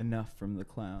 Enough from the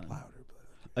clown. Louder.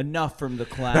 Enough from the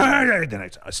clown. Then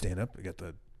I stand up. I got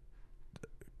the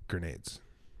grenades.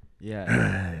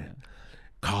 Yeah.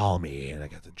 call me. And I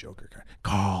got the Joker card.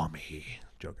 Call me.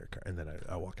 Joker card. And then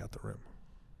I walk out the room.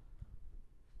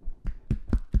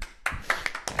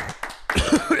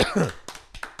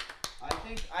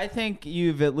 I think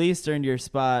you've at least earned your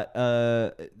spot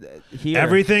here.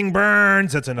 Everything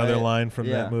burns. That's another Right. line from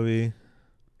Yeah. that movie.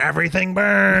 Everything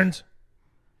burns.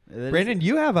 Brandon,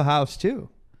 you have a house too.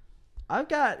 You've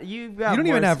got You don't more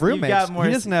even have s- roommates. You've got more,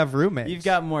 He doesn't have roommates. You've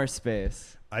got more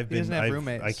space. I've He doesn't been. have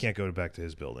roommates. I can't go back to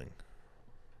his building.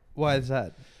 Why is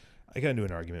that? I got into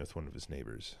an argument with one of his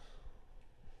neighbors.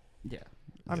 Yeah.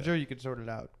 I'm Yeah. sure you could sort it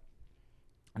out.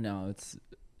 No, it's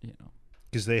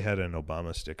Because they had an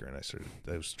Obama sticker, and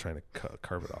I was trying to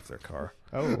carve it off their car.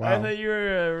 Oh I thought you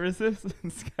were a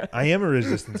resistance guy. I am a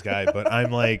resistance guy, but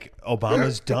I'm like,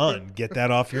 Obama's done. Get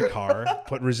that off your car.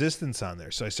 Put resistance on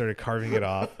there. So I started carving it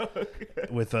off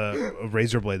with a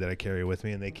razor blade that I carry with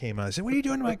me, and they came out. I said, "What are you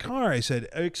doing to my car?" I said,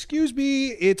 "Excuse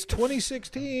me, it's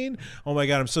 2016." Oh my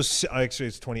God, I'm so actually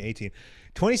it's 2018.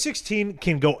 2016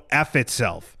 can go F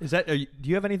itself. Is that? Do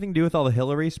you have anything to do with all the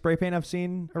Hillary spray paint I've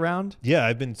seen around? Yeah,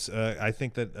 I've been. I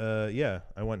think that.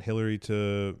 I want Hillary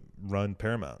to run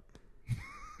Paramount,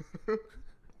 the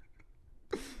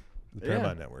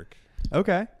Paramount Network.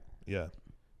 Okay. Yeah.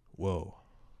 Whoa.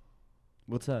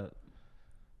 What's up?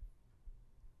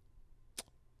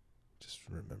 Just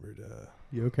remembered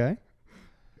You okay?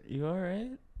 You all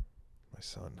right? my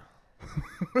son.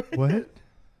 What?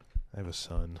 I have a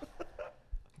son.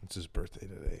 It's his birthday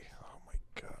today. Oh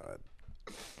my God.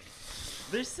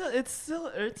 It's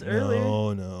early.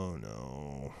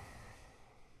 No.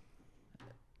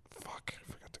 Fuck,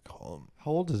 I forgot to call him.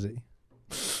 How old is he?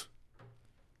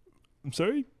 I'm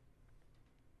sorry?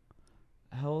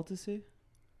 How old is he?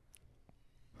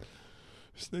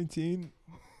 He's 19.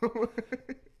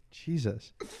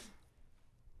 Jesus.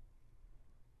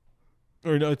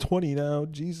 Or no, 20 now.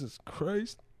 Jesus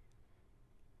Christ.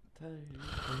 Tyler, are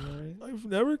you all right? I've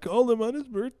never called him on his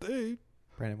birthday.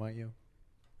 Brandon, why don't you?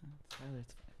 Tyler,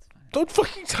 it's fine. Don't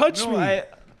fucking touch No, me.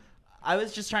 I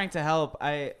was just trying to help.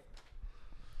 Why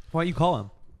don't you call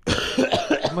him?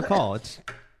 Give him a call. It's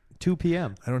 2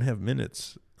 p.m. I don't have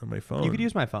minutes on my phone. You could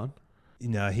use my phone.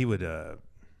 Nah, he would.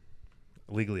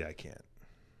 Legally, I can't.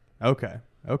 Okay.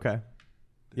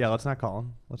 Yeah, let's not call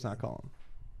him.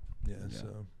 Yeah,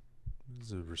 so this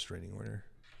is a restraining order.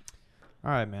 All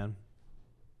right, man.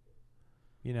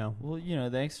 Well,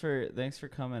 thanks for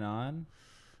coming on.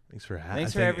 Thanks for having.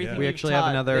 Thanks for everything. We you've actually have taught.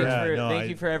 another- Thank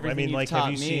you for everything I mean, you've like, taught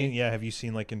have you me. seen? Yeah, have you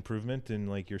seen like improvement in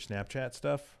like your Snapchat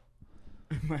stuff?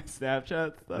 My Snapchat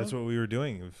stuff. That's what we were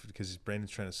doing because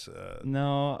Brandon's trying to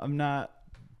No, I'm not.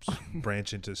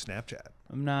 branch into Snapchat.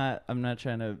 I'm not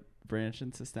trying to branch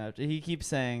into Snapchat. He keeps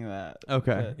saying that.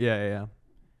 Okay. but- Yeah.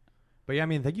 But yeah, I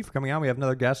mean, thank you for coming on. We have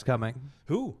another guest coming.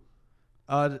 Who?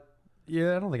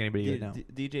 Yeah, I don't think anybody would know.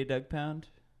 DJ Doug Pound.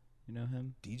 You know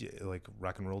him? DJ, like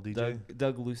rock and roll DJ.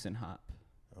 Doug Loosenhop.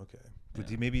 Okay,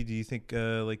 but Yeah. do you think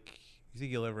you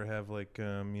think you'll ever have like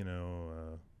Jim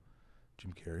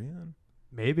Carrey on?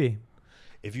 Maybe.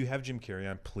 If you have Jim Carrey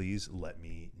on, please let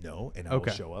me know, and I will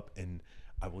show up, and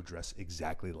I will dress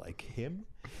exactly like him,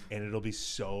 and it'll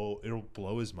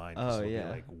blow his mind. 'Cause Oh, he'll be yeah.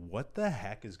 like, what the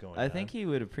heck is going on? I think he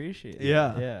would appreciate it.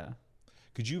 Yeah. Yeah.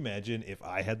 Could you imagine if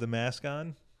I had the mask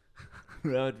on?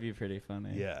 That would be pretty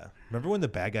funny. Yeah. Remember when the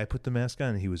bad guy put the mask on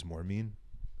and he was more mean?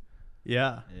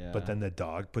 Yeah. Yeah. But then the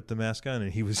dog put the mask on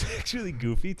and he was actually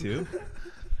goofy too.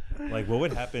 Like, what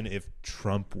would happen if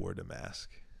Trump wore the mask?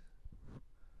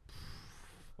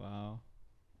 Wow.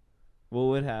 What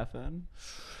would happen?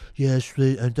 Yes,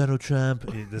 I'm Donald Trump.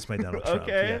 That's my Donald Trump.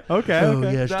 Okay. Yeah. Okay. Oh,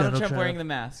 okay. yes, Donald Trump wearing the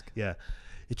mask. Yeah.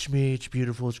 It's me. It's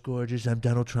beautiful. It's gorgeous. I'm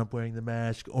Donald Trump wearing the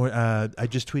mask. Or I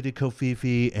just tweeted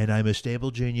Kofifi, and I'm a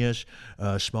stable genius.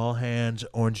 Small hands,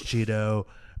 orange Cheeto.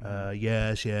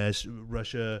 Yes.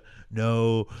 Russia,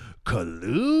 no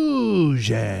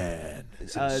collusion.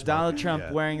 Donald Trump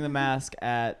Yeah. wearing the mask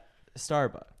at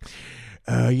Starbucks.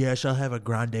 Yes, I'll have a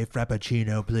grande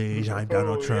frappuccino, please. I'm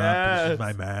Donald Trump. This yes. is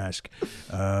my mask.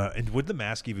 And would the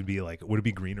mask even be like? Would it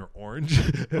be green or orange?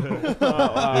 It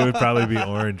would probably be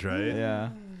orange, right?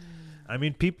 Yeah. I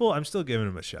mean, people. I'm still giving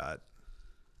him a shot.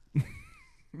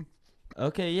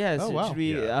 Okay. Yeah. Oh, So wow. should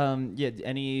we? Yeah.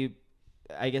 Any?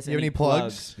 I guess You have any any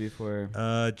plugs? before?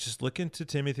 Just look into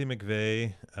Timothy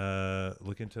McVeigh.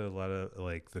 Look into a lot of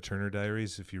like the Turner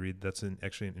Diaries. If you read, that's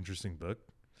actually an interesting book.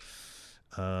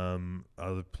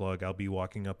 Other plug. I'll be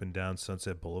walking up and down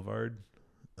Sunset Boulevard.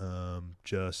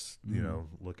 Just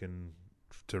looking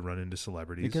to run into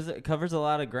celebrities Because it covers a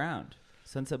lot of ground.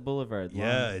 Sunset Boulevard.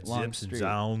 Yeah, long, it long zips and street.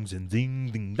 zongs and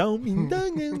ding ding dong ding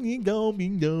dong ding dong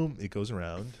ding dong. It goes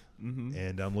around, Mhm.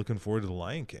 and I'm looking forward to The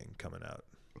Lion King coming out.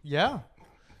 Yeah.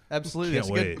 Absolutely. Can't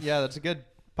That's a good. wait. Yeah, that's a good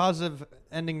positive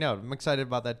ending note. I'm excited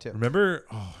about that too. Remember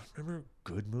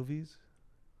good movies?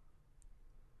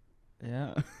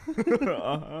 Yeah.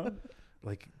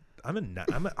 Like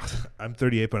I'm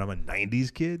 38, but I'm a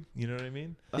 '90s kid. You know what I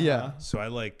mean? Yeah. So I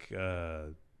like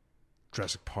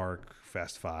Jurassic Park,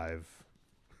 Fast Five.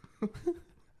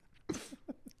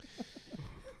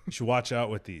 You should watch out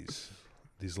with these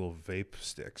little vape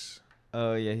sticks.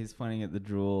 Oh yeah, he's pointing at the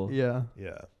drool. Yeah.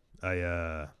 Yeah,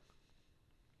 a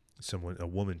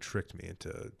woman tricked me into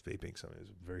vaping something. It was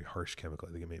a very harsh chemical.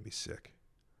 I think it made me sick.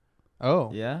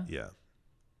 Oh. Yeah. Yeah,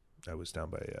 I was down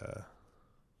by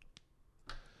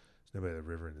the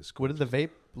river in the school. What did the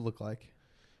vape look like?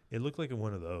 It looked like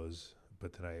one of those,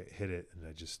 but then I hit it and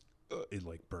I just it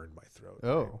like burned my throat.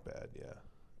 Oh. Very bad. Yeah,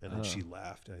 and then she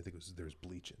laughed, and I think there was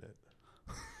bleach in it.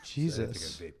 Jesus. So I think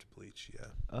I vaped bleach. Yeah.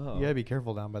 Oh. You gotta be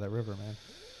careful down by that river, man.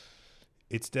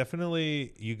 It's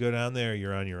definitely, you go down there,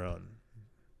 you're on your own.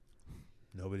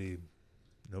 Nobody's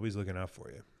looking out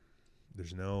for you.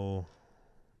 There's no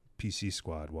PC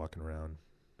squad walking around.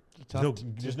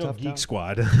 There's no Geek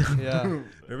Squad. Yeah.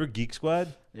 Remember Geek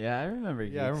Squad? Yeah, I remember.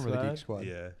 Yeah, I remember the Geek Squad. Squad.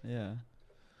 Yeah. Yeah.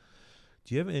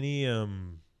 Do you have any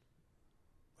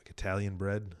like Italian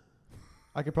bread?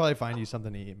 I could probably find you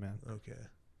something to eat, man. Okay.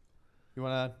 You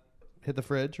wanna hit the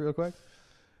fridge real quick?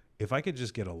 If I could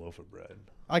just get a loaf of bread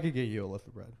I could get you a loaf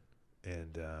of bread.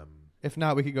 and If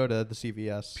not, we could go to the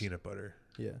CVS. peanut butter.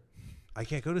 Yeah. I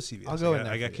can't go to CVS. I'll go in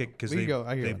there. I got for you. kicked because we they can go.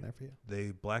 I can they, go in there for you.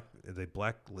 they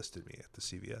blacklisted me at the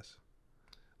CVS.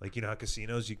 Like, you know how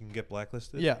casinos you can get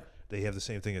blacklisted? Yeah. They have the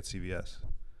same thing at CVS.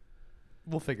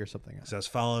 We'll figure something out. So I was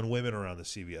following women around the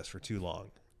CVS for too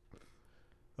long.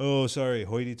 Oh, sorry,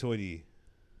 hoity-toity.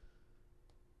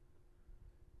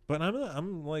 But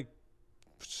I'm like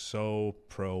so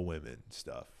pro women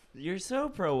stuff. You're so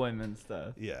pro women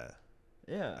stuff. Yeah,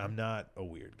 Yeah. I'm not a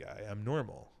weird guy. I'm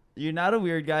normal. You're not a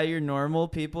weird guy. You're normal.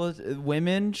 People,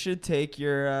 women should take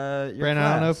your Brandon,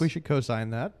 I don't know if class. we should co-sign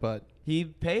that, but He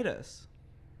paid us.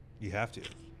 You have to.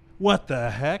 What the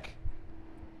heck?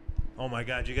 Oh my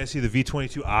God! You guys see the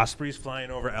V-22 Ospreys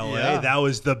flying over LA? Yeah. That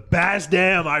was the best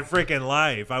day of my freaking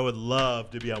life. I would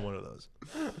love to be on one of those.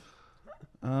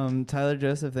 Tyler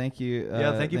Joseph, thank you.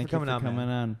 Yeah, thank you for coming on,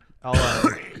 man.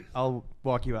 I'll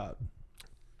walk you out.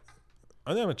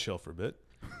 I think I'm gonna chill for a bit.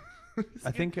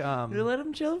 I think You let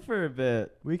him chill for a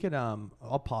bit. we could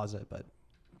I'll pause it, but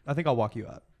I think I'll walk you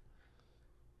out.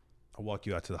 I'll walk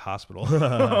you out to the hospital.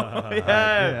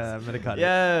 Yeah, I'm gonna cut it.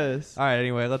 Yes. All right.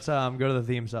 Anyway, let's go to the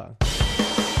theme song.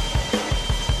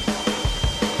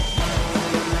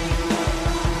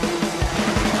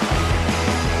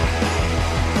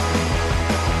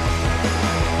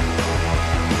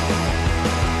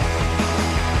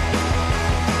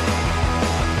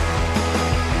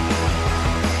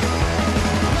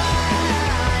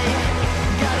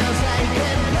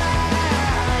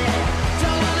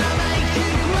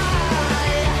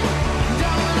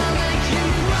 Don't wanna make you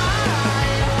cry.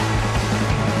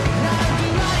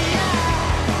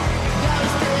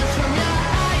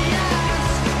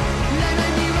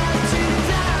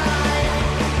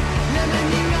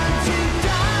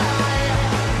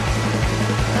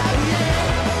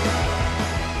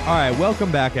 right,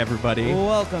 welcome back, everybody.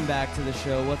 Welcome back to the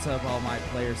show. What's up, all my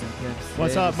players and pimps?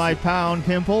 What's Today up, my pound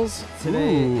pimples?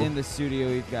 Today Ooh. in the studio,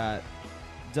 we've got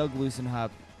Doug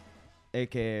Loosenhop,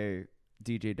 a.k.a.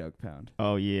 DJ Doug Pound.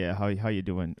 Oh yeah, how you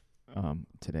doing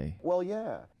today? Well,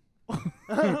 yeah.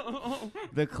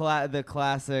 The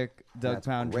classic Doug That's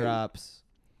Pound great. drops.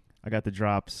 I got the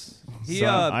drops. He, so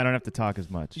I don't have to talk as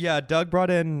much. Yeah, Doug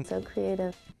brought in. So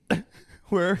creative.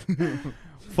 We're Was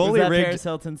fully that rigged. Paris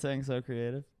Hilton saying so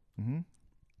creative? Mm-hmm.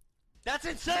 That's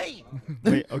insane.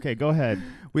 Wait, okay, go ahead.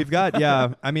 We've got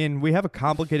I mean, we have a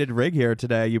complicated rig here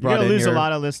today. You You're brought gonna in lose your, a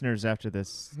lot of listeners after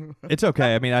this. It's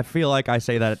okay. I mean, I feel like I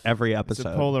say that at every It's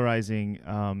episode. a polarizing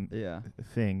Yeah.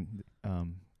 thing.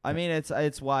 I mean,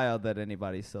 it's wild that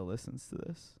anybody still listens to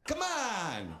this. Come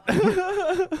on.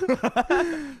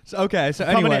 Okay, so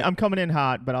anyway, I'm coming in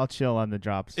hot, but I'll chill on the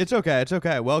drops. it's okay. It's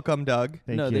okay. Welcome, Doug.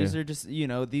 Thank no, you. these are just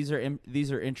these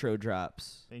are intro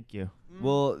drops. Thank you.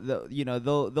 Well,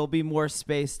 they'll be more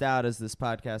spaced out as this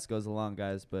podcast goes along,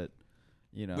 guys. But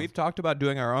We've talked about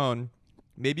doing our own.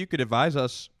 Maybe you could advise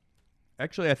us.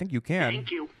 Actually, I think you can.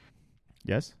 Thank you.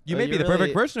 Yes. You Oh, may be you're the perfect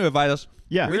really- person to advise us.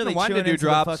 Yeah. We've been really wanting to chewing do into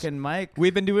drops. the fucking mic.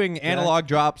 We've been doing analog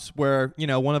drops where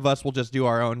one of us will just do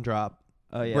our own drop.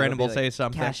 Oh yeah, Brandon it'll will be say like,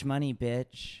 something. Cash money,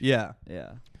 bitch. Yeah.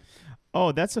 Yeah.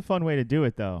 Oh, that's a fun way to do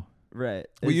it, though. Right.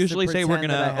 We It's to usually say we're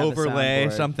pretend that I gonna have a overlay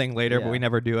soundboard. something later, but Yeah. we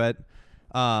never do it.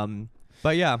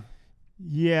 But yeah,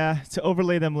 Yeah, to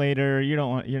overlay them later, you're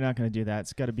not going to do that.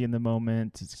 It's got to be in the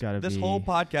moment. It's got to be. this whole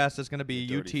podcast is gonna be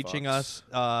you dirty teaching fucks.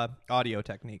 us audio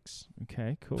techniques.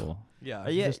 Okay, cool. Yeah,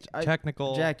 Yeah, just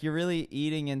technical. Jack, you're really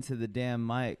eating into the damn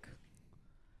mic.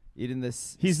 Eating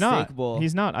this. He's steak not. bowl.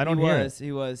 He's not. I don't hear it.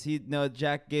 He was. No.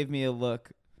 Jack gave me a look.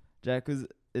 Jack was.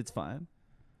 It's fine.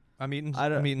 I'm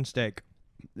eating steak.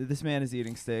 This man is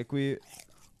eating steak.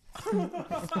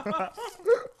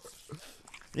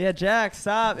 Yeah, Jack,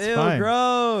 stop. It's Ew, fine.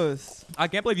 gross. I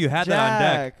can't believe you had that on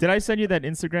deck. Jack. Did I send you that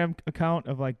Instagram account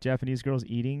of like Japanese girls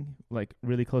eating like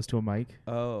really close to a mic?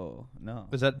 Oh, no.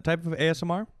 Is that type of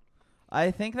ASMR?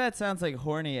 I think that sounds like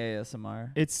horny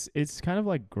ASMR. It's kind of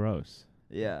like gross.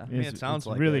 Yeah. mean, it sounds it's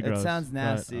like really it. It gross. sounds but,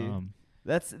 nasty.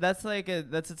 That's a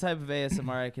type of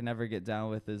ASMR I can never get down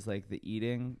with is like the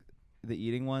eating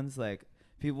ones. Like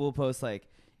people will post like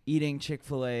eating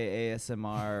Chick-fil-A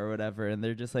ASMR or whatever, and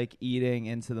they're just like eating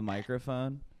into the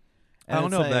microphone. And I don't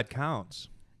it's know if like- that counts.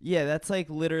 Yeah, that's like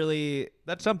literally.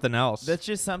 That's something else. That's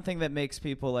just something that makes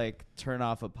people like turn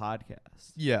off a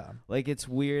podcast. yeah. Like it's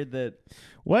weird that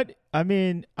what? I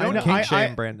mean, I Don't know. kink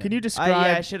shame Brandon. Can you I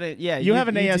describe? shouldn't. Yeah, you have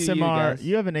an do you, ASMR. guys.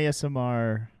 You have an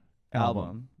ASMR album.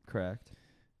 album, correct?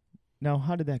 Now,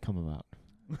 how did that come about?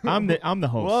 I'm the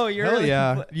host. Whoa, you're Hell really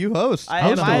yeah, you host. am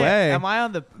Host away. I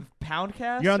on the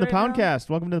Poundcast? You're on the right now? Poundcast.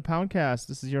 Welcome to the Poundcast.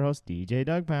 This is your host, DJ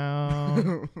Doug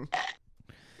Pound.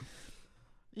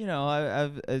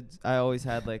 I always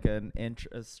had like a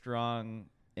strong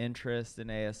interest in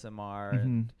ASMR,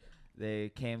 and they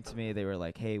came to me. They were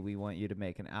like, "Hey, we want you to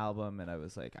make an album," and I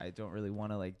was like, "I don't really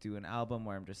want to like do an album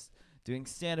where I'm just doing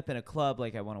stand up in a club.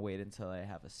 Like, I want to wait until I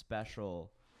have a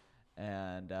special."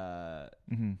 And I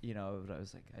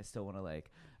was like, I still want to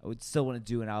I would still want to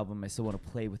do an album. I still want to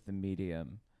play with the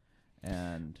medium,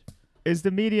 and Is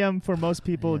the medium for most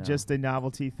people Yeah. just a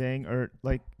novelty thing, or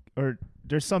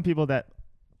there's some people that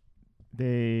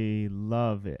they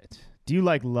love it? Do you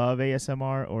love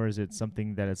ASMR, or is it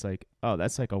something that it's like, oh,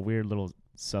 that's like a weird little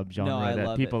subgenre no, I that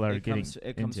love people it. are It getting comes,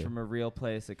 It comes into? from a real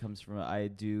place. It comes from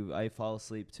I fall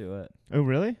asleep to it. Oh,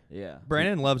 really? Yeah.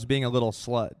 Brandon loves being a little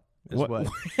slut. Is What- what?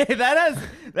 that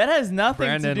has nothing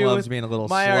Brandon to do loves with being a little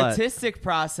my slut. artistic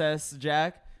process,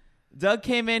 Jack. Doug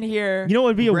came in here. You know what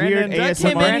would be a Brandon- weird Doug ASMR?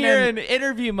 came in Brandon- here in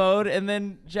interview mode, and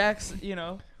then Jack's,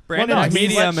 Brandon's Well, no, he's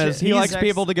medium slut is sh- he likes Jack's-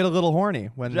 people to get a little horny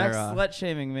when Jack's they're. slut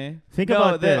shaming me. Think No,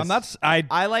 about this. I'm not.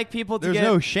 I like people to There's get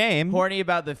no shame. horny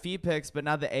about the feet pics, but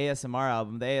not the ASMR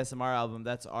album. The ASMR album,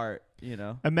 that's art.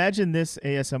 Imagine this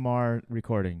ASMR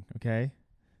recording, okay?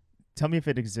 Tell me if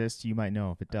it exists. You might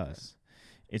know if it does.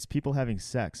 It's people having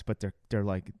sex, but they're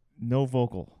like no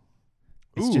vocal.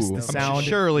 It's just Ooh, the I'm sound.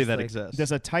 surely It's that like- exists.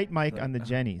 There's a tight mic on the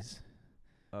Jennies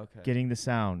Okay. getting the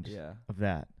sound Yeah. of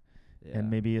that, Yeah. and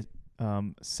maybe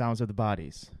sounds of the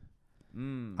bodies.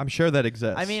 I'm sure that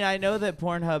exists. I mean, I know that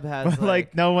Pornhub has But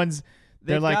like no one's.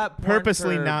 They're they've like got porn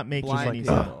purposely for not making blind any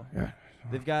people. sound.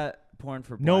 They've got porn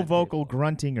for No blind vocal people.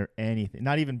 grunting or anything.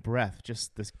 Not even breath.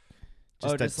 Just this.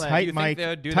 Just Oh, a just like- tight You think mic. they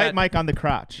would do Tight that- mic on the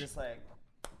crotch. Just like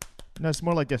No, it's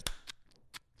more like this.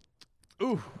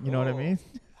 Ooh. You know what I mean?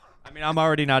 I mean, I'm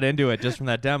already not into it just from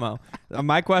that demo.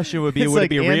 My question would be: It's would like it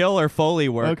be real or Foley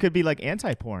Or work? it could be like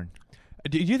anti-porn.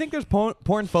 Do you think there's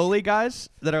porn Foley guys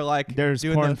that are like There's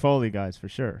doing porn the, Foley guys for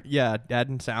sure. yeah,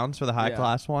 adding sounds for the high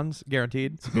class ones,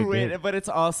 guaranteed. Wait, but it's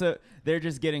also they're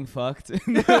just getting fucked. In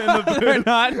the They're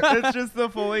not. It's just the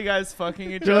Foley guys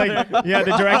fucking each They're other. like, yeah,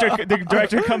 the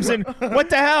director comes in. What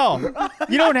the hell?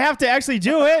 You don't have to actually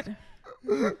do it.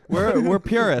 We're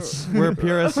purists. We're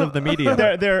purists of the media.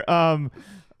 They're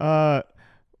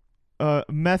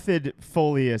method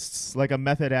Folyists, like a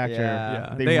method actor.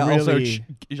 Yeah. They also really-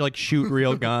 like shoot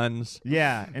real guns.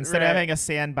 Yeah, instead Right. of having a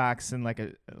sandbox and like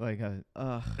a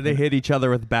They hit each other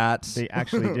with bats. they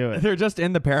actually do it. They're just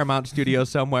in the Paramount studio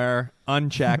somewhere,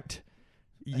 unchecked,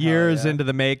 years yeah. into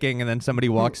the making, and then somebody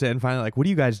walks in, finally like, "What are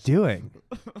you guys doing?"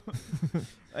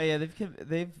 Oh yeah,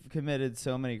 they've committed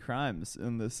so many crimes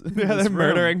in this. In Yeah, this they're room.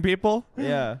 murdering people.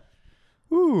 Yeah.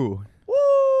 Ooh,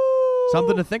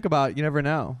 something to think about. You never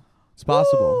know. It's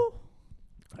possible.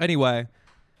 Anyway,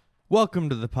 welcome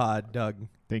to the pod, Doug.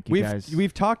 Thank you, guys.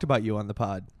 We've talked about you on the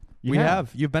pod. You we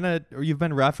have. have. You've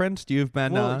been referenced. You've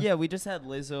been. Well, yeah, we just had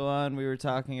Lizzo on. We were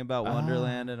talking about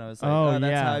Wonderland, and I was like, Oh, that's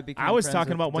yeah. how I became. I was friends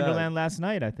talking with about Doug. Wonderland last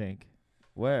night. I think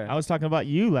Where? I was talking about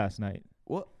you last night.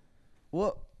 What?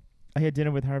 What? I had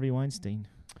dinner with Harvey Weinstein.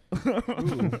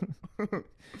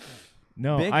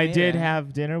 No, Big I did man.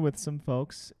 have dinner with some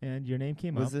folks, and your name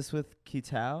came Was up. this with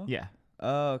Kitao? Yeah.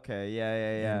 Oh, okay.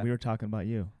 Yeah. And we were talking about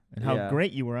you and how Yeah.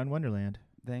 great you were on Wonderland.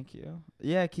 Thank you.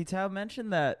 Yeah, Kitao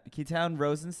mentioned that. Kitao and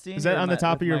Rosenstein. Is that or on the Mi-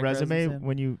 top with of your Mike resume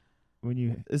Rosenstein? when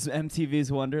you? Is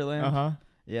MTV's Wonderland? Uh-huh.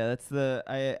 Yeah, that's the.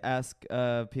 I ask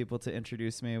people to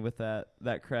introduce me with that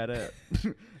credit.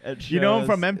 You know him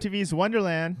from shows. MTV's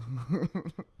Wonderland.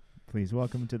 Please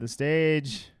welcome to the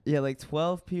stage. Yeah, like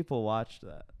 12 people watched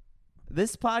that.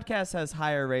 This podcast has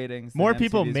higher ratings. More than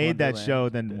people MTV's made that Wonderland show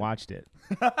than did. watched it.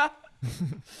 I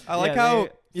like Yeah, how. they-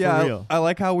 Yeah, real. I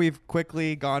like how we've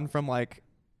quickly gone from like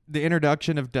the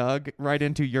introduction of Doug right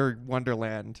into your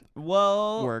Wonderland.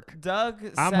 Well, Work. Doug.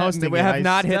 I'm sent- hosting We it. have I-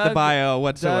 not hit the Doug- bio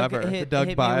whatsoever. Doug the hit, Doug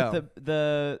hit bio. Me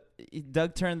with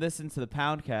Doug turned this into the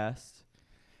Poundcast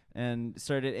and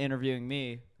started interviewing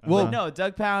me. Well- But no,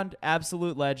 Doug Pound,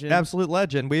 absolute legend. Absolute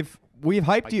legend. We've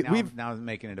hyped you. We've now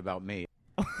making it about me.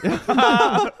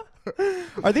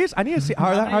 are these? I need to see.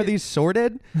 Are these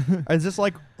sorted? Or is this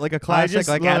like a classic just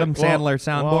like love- Adam Sandler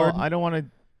soundboard? Well, I don't want to.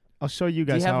 I'll show you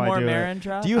Do guys you have how more I do Marin it.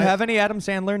 drop? Do you have any Adam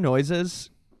Sandler noises?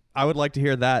 I would like to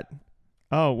hear that.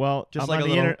 Oh well, Just I'm like on a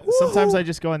the little, inter- Sometimes I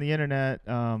just go on the internet.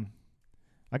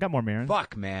 I got more Marin.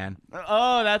 Fuck, man.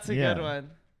 Oh, that's a Yeah. good one.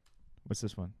 What's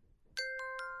this one?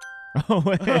 Oh,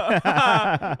 wait.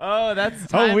 Oh, that's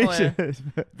timely. Oh, we should.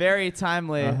 Very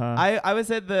timely. Uh-huh. I was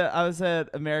at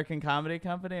American Comedy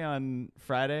Company on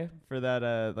Friday for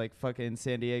that like fucking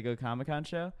San Diego Comic-Con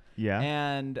show. Yeah.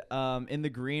 And in the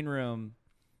green room,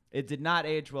 it did not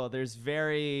age well. There's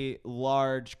very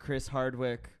large Chris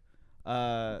Hardwick,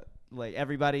 like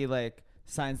everybody like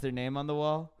signs their name on the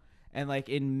wall, and like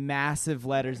in massive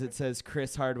letters it says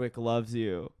Chris Hardwick loves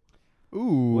you,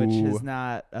 Ooh, which has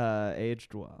not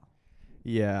aged well.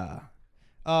 yeah.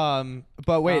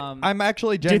 But wait, I'm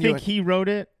actually Do you genuine. think he wrote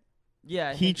it? Yeah,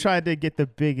 I He think- tried to get the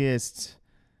biggest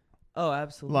Oh,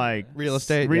 absolutely. like Real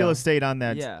estate, real yeah. estate on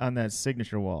that Yeah.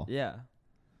 signature wall. Yeah.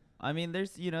 I mean,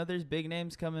 there's big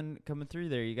names coming through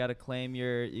there. You got to claim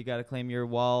your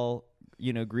wall,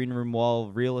 green room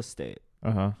wall real estate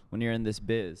Uh huh. when you're in this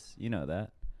biz. You know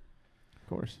that. Of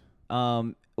course.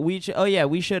 We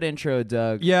should intro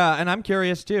Doug. Yeah, and I'm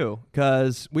curious too,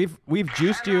 because we've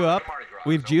juiced you up.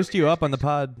 We've juiced you up on the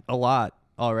pod a lot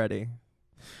already.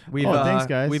 We've, thanks,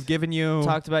 guys. We've given you.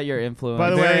 Talked about your influence. By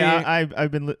the way,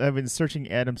 Very- I've been searching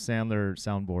Adam Sandler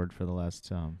soundboard for the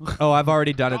last. Oh, I've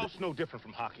already done it. Golf's no different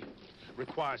from hockey.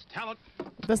 Requires talent.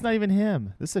 That's not even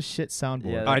him. This is a shit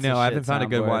soundboard. Yeah, I that's a know. I haven't shit found a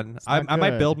good soundboard. one. It's I not might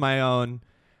good. build my own.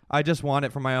 I just want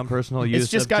it for my own personal use.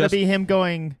 It's just of got to be him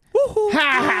going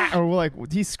ha ha, or like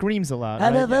he screams a lot.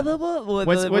 Right?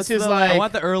 What's his I like?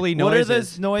 want the early What are noises.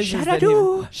 those noises?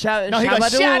 Shut-a-doo. Shout. No, he goes,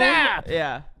 shabba-doo. "Shut up!"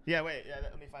 Yeah. Yeah, wait. Yeah,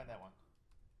 let me find that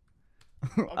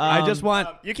one. I just want.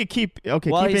 You can keep okay.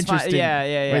 Well, keep he's fine. interesting. Yeah,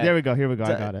 yeah, yeah. Wait, there we go. Here we go.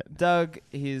 I got it. Doug,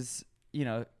 he's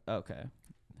okay.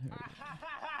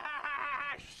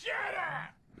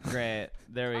 Great.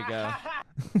 There we go.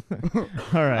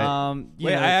 All right.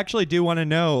 Wait, I actually do want to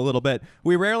know a little bit.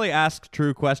 We rarely ask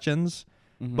true questions,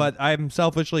 but I'm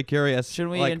selfishly curious.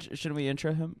 Shouldn't we Like, shouldn't we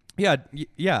intro him?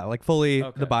 yeah, like fully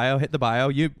Okay. the bio. Hit the bio.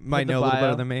 You might Hit the know a little bio.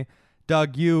 better than me.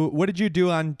 Doug, what did you do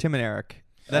on Tim and Eric?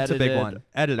 That's a big Edited one.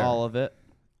 Editor. All of it.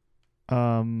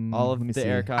 All Let of me the see.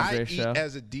 Eric I Andre eat show.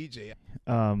 as a DJ.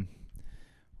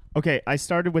 Okay, I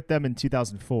started with them in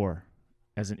 2004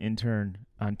 as an intern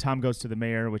on Tom Goes to the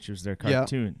Mayor, which was their Yeah.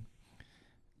 cartoon.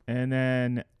 And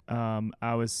then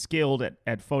I was skilled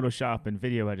at Photoshop and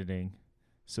video editing.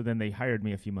 So then they hired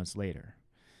me a few months later.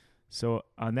 So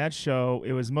on that show,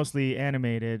 it was mostly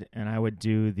animated, and I would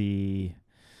do the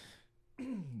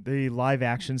live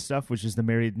action stuff, which is the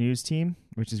Married News team,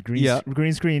 which is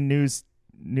green screen news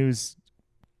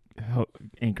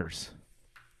anchors.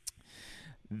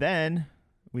 Then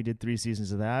we did 3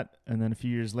 seasons of that, and then a few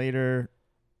years later,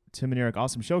 Tim and Eric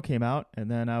Awesome Show came out,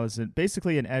 and then I was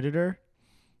basically an editor,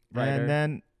 Writer.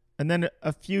 and then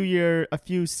a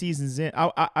few seasons in,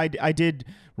 I did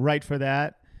write for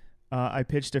that. I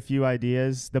pitched a few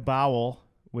ideas. The Bowel,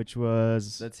 which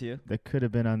was That's you. that could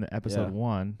have been on the episode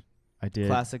 1. I did.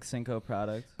 Classic Cinco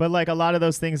product. But like a lot of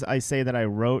those things I say that I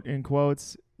wrote in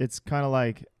quotes, it's kind of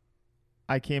like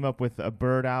I came up with a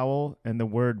bird owl and the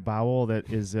word bowel that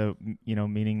is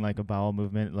meaning like a bowel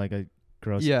movement, like a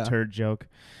gross turd joke.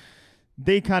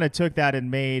 They kind of took that and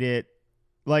made it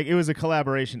like it was a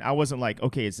collaboration. I wasn't like,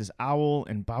 okay, it's this owl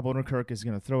and Bob Odenkirk is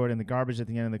going to throw it in the garbage at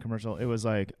the end of the commercial. It was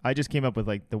like I just came up with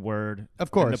like the word,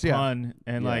 of course, and the pun,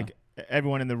 and like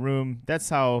everyone in the room. That's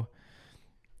how.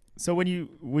 So when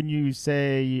you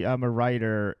say I'm a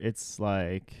writer, it's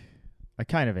like I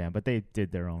kind of am, but they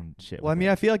did their own shit. Well, I mean,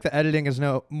 I feel like the editing is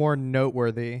more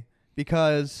noteworthy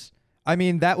because I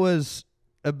mean that was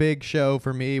a big show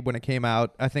for me when it came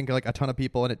out. I think like a ton of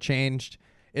people, and it changed.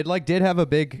 It like did have a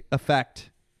big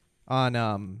effect on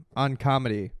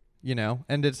comedy,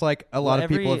 and it's like a lot of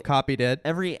people have copied it.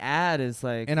 Every ad is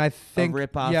like and I think a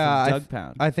ripoff of Doug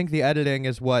Pound. I think the editing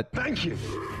is what. Thank you.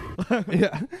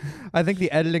 Yeah, I think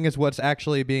the editing is what's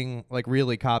actually being like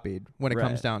really copied when it Right.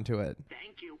 comes down to it.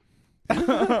 Thank you.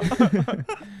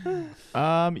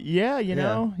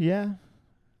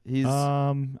 He's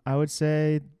I would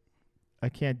say I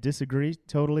can't disagree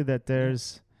totally that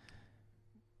there's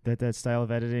that style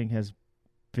of editing has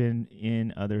been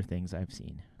in other things I've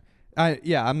seen.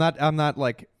 I'm not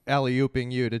like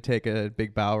alley-ooping you to take a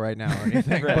big bow right now or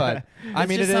anything, Right. but I It's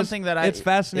mean just it is something that it's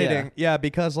fascinating,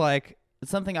 because like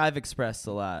it's something I've expressed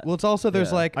a lot. well, it's also there's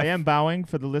Yeah. like I am bowing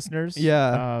for the listeners.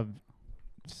 Yeah.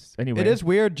 Anyway, it is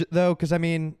weird though because I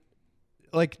mean,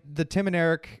 like the Tim and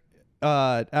Eric,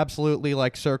 absolutely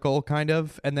like circle kind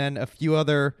of, and then a few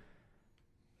other,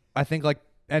 I think like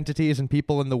entities and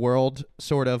people in the world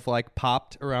sort of like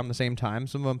popped around the same time.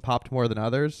 Some of them popped more than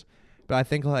others, but I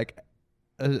think like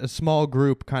a small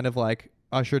group kind of like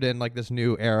ushered in like this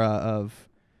new era of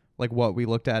like what we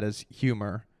looked at as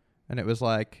humor, and it was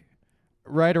like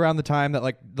right around the time that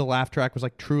like the laugh track was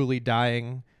like truly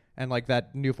dying, and like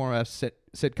that new form of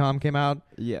sitcom came out.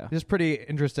 Yeah. It's pretty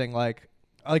interesting. Like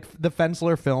the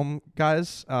Fensler film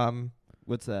guys,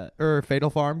 What's that? or Fatal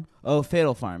Farm. Oh,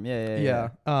 Fatal Farm. Yeah.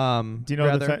 Do you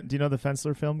know do you know the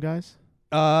Fensler film guys?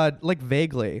 like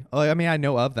vaguely. I mean, I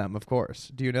know of them, of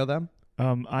course. Do you know them?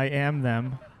 I am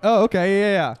them. Oh,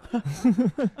 okay. Yeah.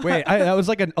 Wait, that was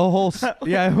like a whole.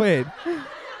 Yeah, wait.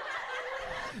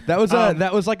 That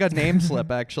was like a name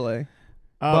slip, actually.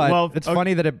 But it's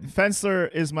funny that it.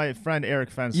 Fensler is my friend Eric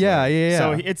Fensler. Yeah.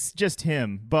 So it's just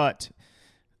him, but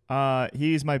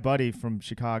he's my buddy from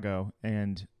Chicago,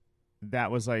 and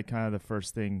that was like kind of the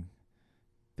first thing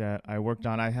that I worked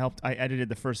on. I edited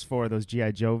the first 4 of those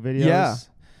G.I. Joe videos, Yeah.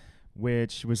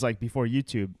 which was like before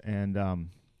YouTube, and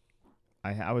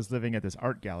I was living at this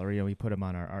art gallery, and we put them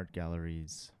on our art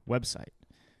gallery's website,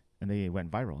 and they went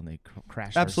viral, and they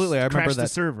crashed. Absolutely, I remember crashed that the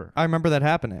server. I remember that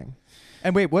happening.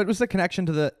 And wait, what was the connection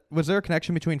to was there a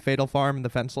connection between Fatal Farm and the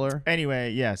Fensler?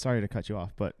 Anyway, yeah, sorry to cut you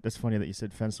off, but that's funny that you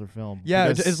said Fensler film. Yeah,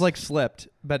 because it's like slipped,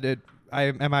 but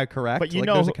am I correct? But you like,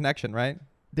 know there's a connection, right?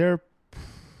 there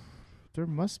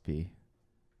must be.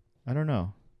 I don't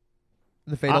know.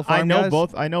 The Fatal Farm I know guys?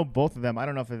 both. I know both of them. I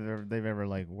don't know if they've ever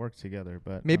like worked together,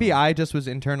 but Maybe I just was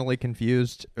internally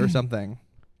confused or something.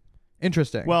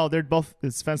 Interesting. Well, they're both.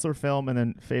 It's Fensler Film and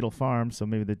then Fatal Farm. So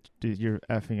maybe you're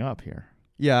effing up here.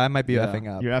 yeah, I might be Yeah.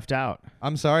 effing up. You're effed out.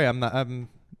 I'm sorry. I'm not.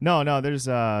 No.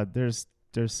 There's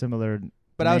similar.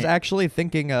 But I was actually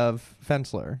thinking of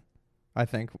Fensler. I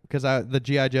think because the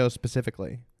GI Joe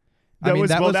specifically. That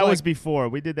was like, before.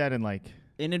 We did that in like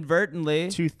Inadvertently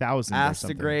 2000. or asked a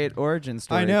something. great origin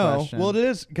story. I know. question. Well, it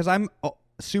is because I'm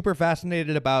super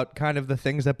fascinated about kind of the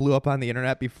things that blew up on the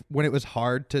internet when it was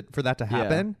hard for that to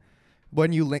happen.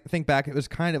 When you think back, it was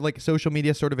kind of like social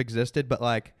media sort of existed, but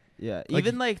like. Yeah, Like-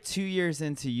 even like 2 years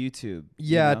into YouTube.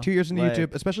 Yeah, you know? 2 years into Like,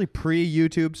 YouTube, especially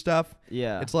pre-YouTube stuff.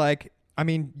 Yeah. It's like, I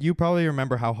mean, you probably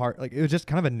remember how hard, like, it was just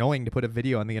kind of annoying to put a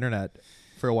video on the internet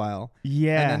for a while.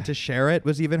 Yeah. And then to share it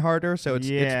was even harder. So it's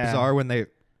bizarre when they.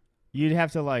 You'd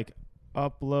have to like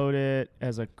upload it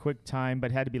as a quick time, but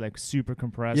it had to be like super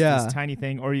compressed. Yeah. This tiny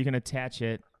thing, or you can attach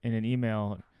it in an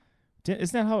email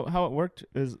Isn't that how it worked?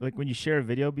 Is like when you share a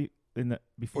video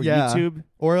before Yeah. YouTube?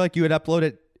 Or like you would upload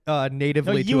it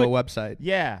natively you to a would- website.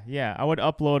 Yeah. I would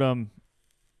upload them.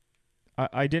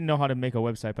 I didn't know how to make a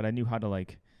website, but I knew how to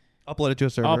like Upload it to a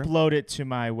server. upload it to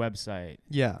my website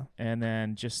Yeah. and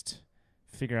then just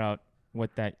figure out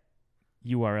what that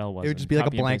URL was. It would and just be like a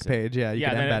copy and blank paste it. page. Yeah, you Yeah,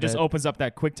 could then embed it just it. opens up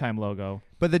that QuickTime logo.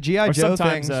 But the G.I. Or Joe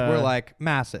sometimes, things were like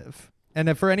massive. And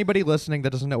if for anybody listening that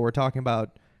doesn't know what we're talking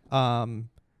about,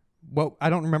 well, I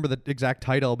don't remember the exact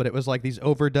title, but it was like these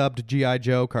overdubbed G.I.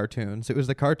 Joe cartoons. It was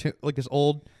the cartoon, like this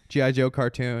old G.I. Joe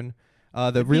cartoon. The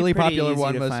It'd be really pretty popular easy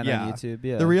one to was find on YouTube,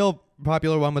 yeah. The real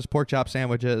popular one was pork chop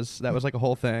sandwiches. That was like a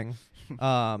whole thing.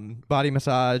 Body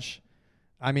massage.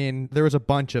 I mean, there was a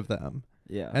bunch of them,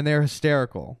 Yeah. and they're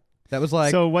hysterical. That was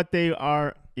like So what they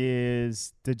are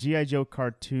is the G.I. Joe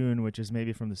cartoon, which is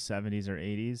maybe from the 70s or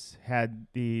 80s, had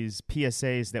these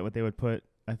PSAs that what they would put,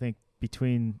 I think,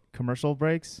 between commercial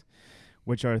breaks,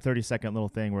 which are a 30-second little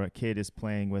thing where a kid is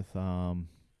playing with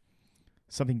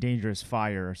something dangerous,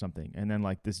 fire or something. And then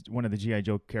like this, one of the G.I.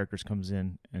 Joe characters comes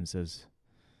in and says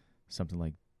something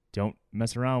like, "Don't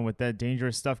mess around with that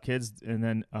dangerous stuff, kids." And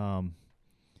then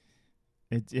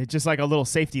it's just like a little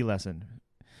safety lesson.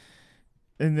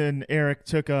 And then Eric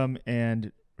took them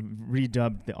and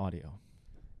redubbed the audio,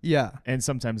 yeah, and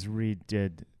sometimes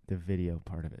redid the video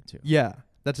part of it too. yeah.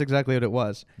 That's exactly what it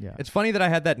was. Yeah, It's funny that I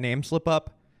had that name slip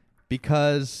up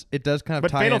because it does kind of but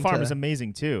tie Fatal into Farm is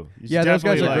amazing too. You should yeah, those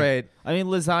guys definitely, are like- great. I mean,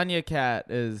 Lasagna Cat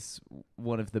is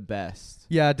one of the best.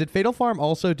 Yeah, did Fatal Farm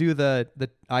also do the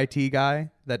IT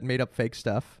guy that made up fake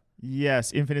stuff?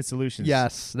 Yes, Infinite Solutions.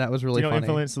 Yes, that was really Do you know funny.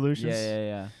 Infinite Solutions?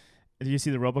 Yeah. Did you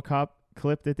see the RoboCop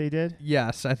clip that they did?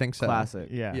 Yes, I think so. Classic.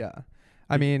 Yeah. Yeah.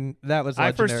 I mean, that was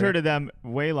I first legendary. heard of them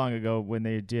way long ago when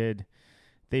they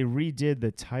redid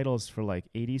the titles for like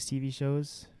 80s TV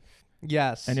shows.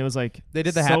 Yes. And it was like They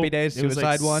did the so- Happy Days it was,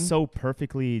 like, Suicide one. so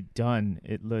perfectly done.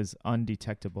 It was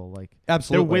undetectable. Like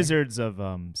Absolutely. they're wizards of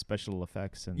special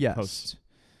effects and Yes. post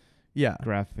Yeah.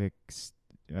 graphics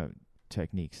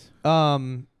techniques.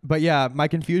 But yeah, my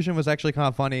confusion was actually kind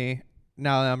of funny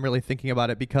now that I'm really thinking about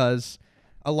it, because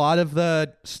a lot of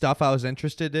the stuff I was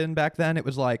interested in back then, it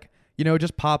was like,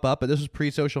 just pop up, but this was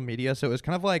pre-social media, so it was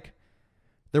kind of like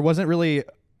there wasn't really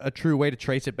a true way to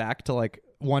trace it back to like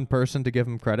one person to give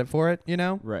them credit for it,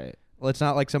 Right. Well, it's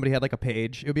not like somebody had like a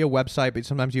page. It would be a website, but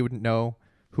sometimes you wouldn't know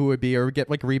who it would be, or get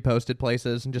like reposted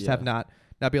places and just have not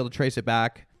be able to trace it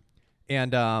back.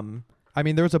 And I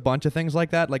mean, there was a bunch of things like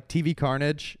that. Like TV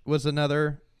Carnage was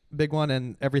another big one,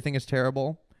 and Everything Is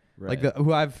Terrible. Right. Like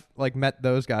who I've like met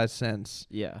those guys since.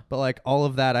 Yeah. But like all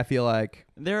of that, I feel like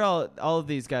They're all of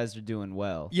these guys are doing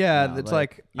well. Yeah, now. it's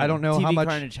like, you I don't know TV how much-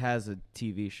 Carnage has a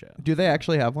TV show. do they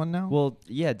actually have one now? Well,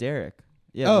 yeah, Derek.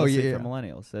 Yeah, Oh, mostly yeah. for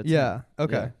millennials. That's yeah. him.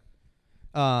 Okay.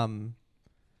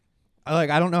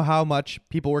 I don't know how much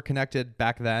people were connected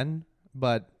back then,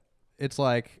 but it's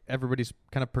like everybody's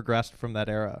kind of progressed from that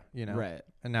era, Right.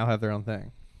 and now have their own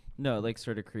thing. No, like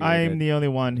sort of created. I'm the only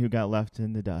one who got left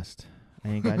in the dust. I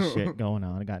ain't got shit going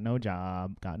on. I got no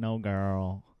job, got no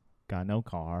girl, got no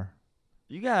car.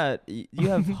 You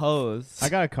have hoes. I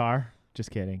got a car.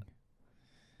 Just kidding.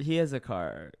 He has a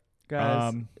car.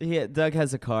 Guys, Um, Doug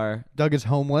has a car. Doug is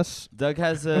homeless. Doug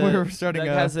has We're starting Doug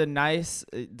a- has a nice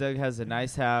Doug has a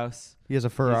nice house. He has a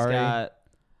Ferrari. He's got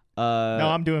no,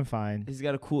 I'm doing fine. he's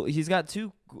got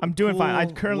two I'm doing fine. I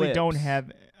cool currently don't whips.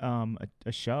 have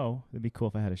a show. It'd be cool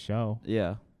if I had a show.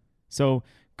 Yeah. So,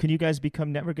 can you guys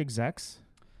become network execs?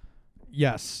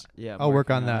 Yes. Yeah. I'm I'll work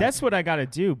working on that. That's what I got to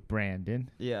do, Brandon.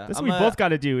 Yeah. That's I'm what we both got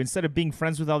to do. Instead of being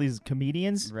friends with all these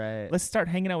comedians, Right. let's start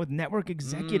hanging out with network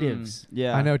executives.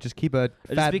 Yeah. I know. Just keep a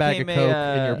just fat bag of became Coke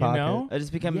a, in your you pocket. know? I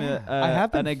just became Yeah. I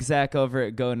have an been- exec over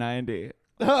at Go90.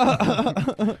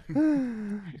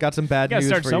 Got some bad Gotta news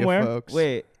start for somewhere. you folks.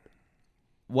 Wait.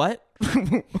 What?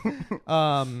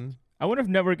 I wonder if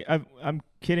network. I'm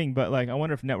kidding, but like, I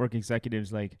wonder if network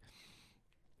executives like,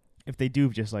 if they do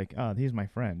just like, oh, he's my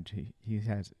friend. He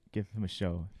has give him a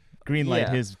show, greenlight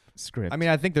Yeah. his script. I mean,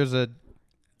 I think there's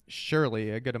surely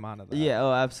a good amount of that. Yeah.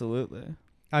 Oh, absolutely.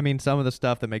 I mean, some of the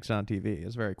stuff that makes it on TV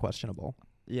is very questionable.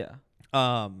 Yeah.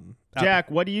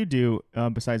 Jack, what do you do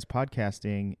besides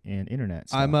podcasting and internet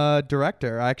stuff? I'm a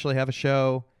director. I actually have a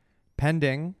show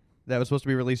pending that was supposed to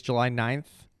be released July 9th.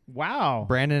 Wow.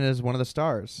 Brandon is one of the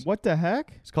stars. What the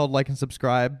heck? It's called Like and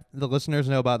Subscribe. The listeners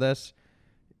know about this.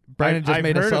 Brandon just I've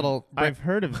made a heard subtle... I've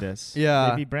heard of this.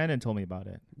 Yeah. Maybe Brandon told me about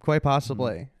it. Quite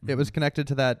possibly. It was connected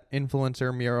to that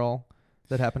influencer mural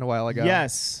that happened a while ago.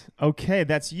 Yes. Okay,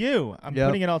 that's you. I'm Yep.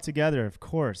 putting it all together, of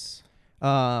course.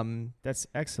 That's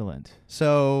excellent.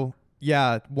 So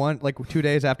yeah, 2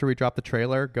 days after we dropped the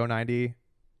trailer, Go90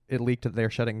 it leaked that they're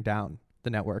shutting down the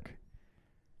network.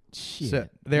 Shit. So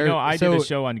they're I did so a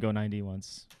show on Go90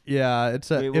 once. yeah,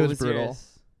 Wait, it what was brutal.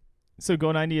 yours? So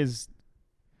Go90 is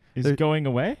There- going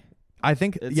away? I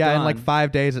think It's in like gone.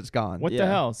 5 days it's gone. What the Yeah.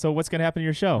 hell? So what's gonna happen to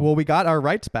your show? Well, we got our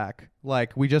rights back.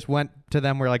 Like we just went to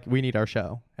them. We're like, we need our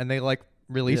show, and they like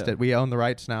released Yeah. it. We own the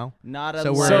rights now. Not So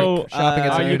unlike, we're So, shopping at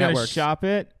are some you new gonna networks. shop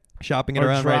it? Shopping it or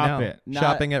around right drop now. it?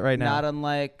 Shopping it right now. Not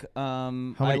unlike I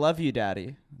many- Love You,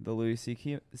 Daddy, the Louis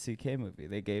C.K. movie.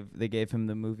 They gave him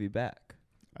the movie back.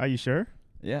 Are you sure?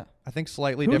 Yeah, I think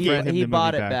slightly Who different. gave him he the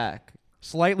bought movie it back.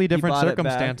 Slightly different bought it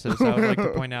back. circumstances. I would like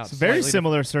to point out. It's very Slightly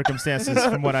similar circumstances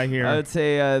from what I hear. I would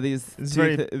say It's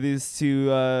very- these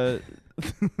two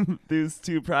these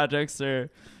two projects are,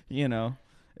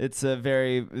 it's a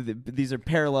very these are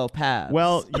parallel paths.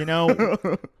 Well,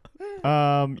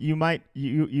 you might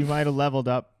have leveled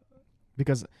up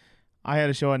because I had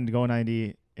a show on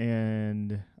Go90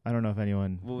 and I don't know if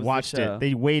anyone What was the watched show? it.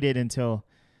 They waited until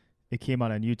it came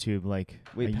out on YouTube like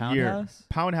Wait, a Pound year. House?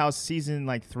 Pound House season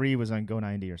 3 was on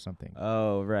Go90 or something.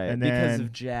 Oh, right. And Because then-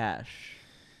 of Jash.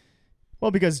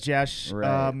 Well, because Jash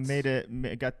Right.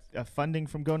 got funding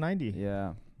from Go90.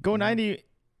 Yeah. Go90.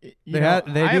 They They have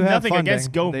I have nothing funding.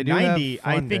 against They do have Go90.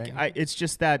 I think funding. it's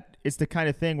just that it's the kind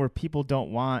of thing where people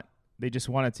don't want. They just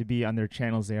want it to be on their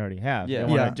channels they already have. Yeah. They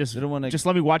wanna Yeah. just They don't wanna- just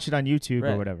let me watch it on YouTube or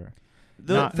Right. whatever. For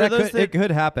That those it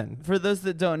could happen. For those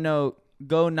that don't know,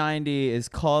 Go90 is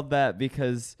called that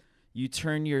because you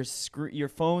turn your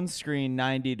phone screen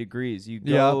 90 degrees. You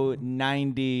go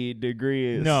 90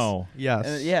 degrees. No,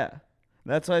 Yes. Yeah.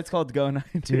 That's why it's called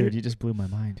Go90. dude, you just blew my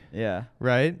mind. Yeah.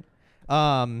 Right.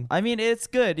 I mean, it's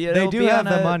good. They It'll do be have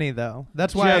on the a- money though.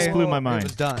 That's why Just blew my it mind.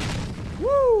 was done.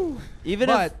 Even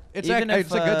But if, it's even a, if,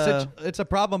 it's a good it's a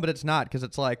problem, but it's not because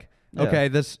it's like Yeah. okay,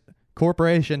 this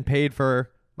corporation paid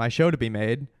for my show to be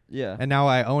made, yeah. and now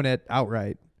I own it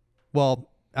outright. Well,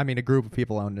 I mean, a group of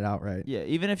people own it outright. Yeah,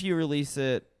 even if you release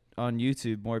it on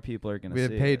YouTube, more people are going to We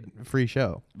see had paid it. free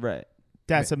show. Right.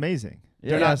 That's amazing.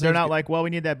 Yeah. They're Yeah, not. so They're it's not good. like, well, we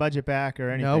need that budget back or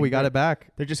anything. No, we got it back.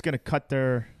 They're just gonna cut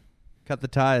the Cut the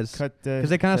ties because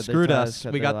they kind cut of their screwed ties, us.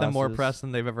 cut We their got them more losses. press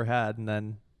than they've ever had, and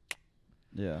then.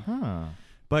 Yeah. Huh.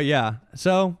 But yeah,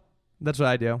 so that's what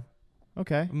I do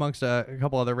Okay. amongst a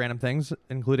couple other random things,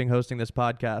 including hosting this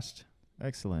podcast.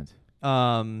 Excellent.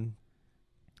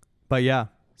 But yeah,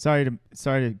 Sorry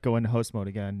to go into host mode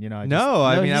again. I no,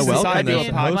 I No, mean I he's welcome decided this.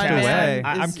 to Host my man away.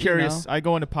 I'm is, curious. I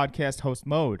go into podcast host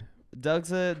mode.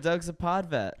 Doug's a pod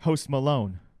vet. Host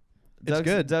Malone. It's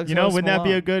good. Doug's Wouldn't that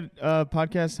be a good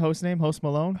podcast host name? Host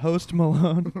Malone. Host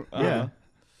Malone. Yeah.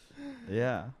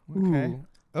 Yeah. Okay. Ooh,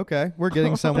 okay, we're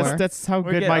getting somewhere. That's how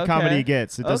We're good my okay. comedy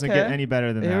gets. It doesn't get Okay. any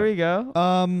better than Here that. we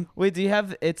go. Wait, Do you have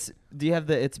the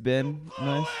it's been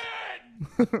noise?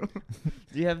 Do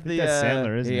you have the that's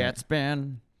Sandler, isn't yeah, it? it's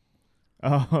been.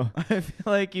 Oh, I feel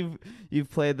like you've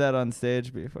played that on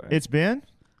stage before. it's been.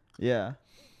 yeah.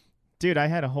 Dude, I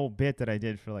had a whole bit that I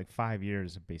did for like 5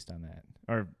 years based on that.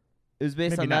 Or It was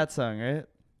based Maybe on not. that song, right?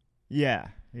 yeah.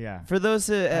 For those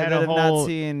that had have a not whole-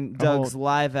 seen a Doug's whole-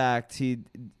 live act, he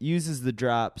uses the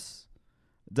drops.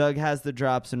 Doug has the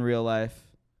drops in real life.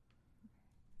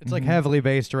 it's like heavily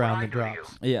based around the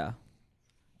drops. Yeah.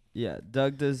 Yeah.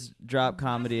 Doug does drop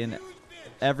comedy in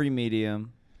every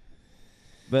medium.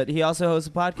 But he also hosts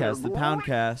a podcast, the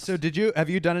Poundcast. So have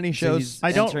you done any So shows? he's-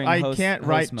 I don't. entering I host- can't host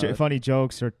write mode. funny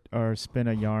jokes or spin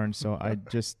a yarn, so I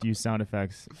just use sound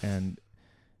effects and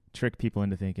trick people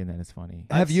into thinking that it's funny.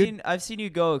 I've seen you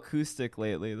go acoustic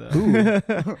lately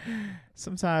though.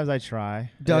 Sometimes I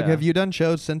try. Doug, Yeah. have you done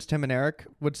shows since Tim and Eric?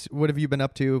 What have you been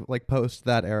up to like post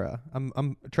that era?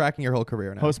 I'm tracking your whole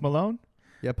career now. Post Malone.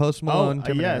 Yeah, Post Malone, oh,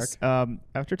 Tim and yes. Eric.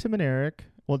 After Tim and Eric,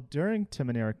 well, during Tim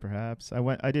and Eric, perhaps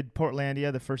I did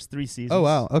Portlandia the first 3 seasons. Oh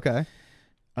wow, okay.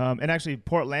 And actually,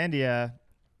 Portlandia,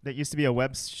 that used to be a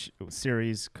web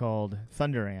series called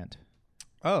Thunder Ant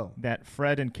Oh, that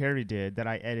Fred and Carrie did. That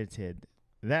I edited.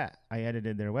 I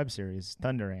edited their web series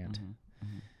Thunder Ant.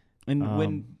 And when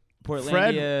Um,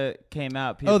 Portlandia came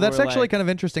out, people that's were actually like, kind of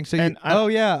interesting. So And oh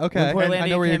yeah, okay. when I Portlandia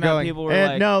know where you're came out, going. people were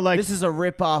And like, no, like- this is a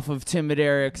rip-off of Tim and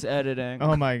Eric's editing.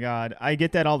 Oh my God, I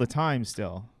get that all the time.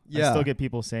 Still, I Yeah. still get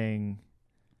people saying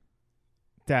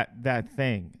that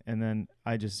thing, and then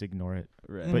I just ignore it.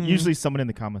 Right. But Mhm. usually, someone in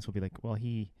the comments will be like, "Well,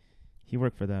 he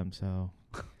worked for them, so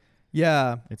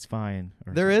Yeah, it's fine."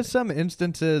 Or there is something. some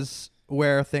instances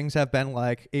where things have been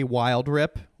like a wild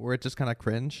rip, where it's just kind of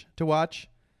cringe to watch.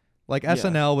 Like Yeah.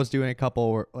 SNL was doing a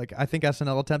couple, like I think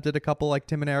SNL attempted a couple like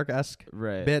Tim and Eric-esque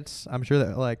Right. bits. I'm sure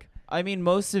that like I mean,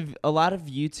 a lot of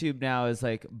YouTube now is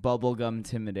like bubblegum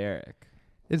Tim and Eric.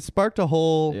 it sparked a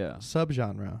whole Yeah.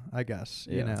 subgenre, I guess.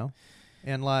 You Yeah. know,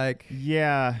 And like,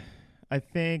 Yeah, I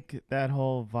think that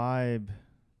whole vibe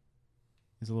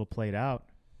is a little played out.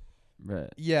 Right.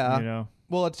 yeah. You know,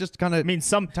 Well, it's just kind I of mean,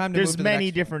 time to move there's to the many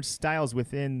next one. different styles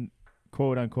within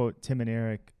quote unquote Tim and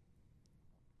Eric.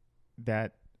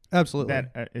 That Absolutely.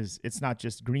 it's not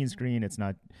just green screen. It's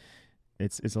not.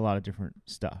 It's a lot of different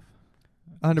stuff.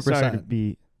 100%. Sorry to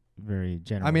be very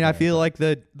general. I mean, I there, feel but-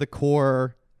 like the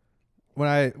core when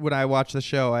I watch the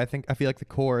show, I feel like the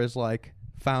core is like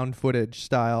found footage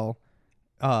style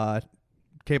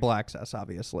cable access,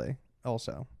 obviously.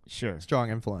 Also, sure. strong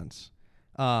influence.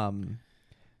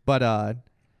 But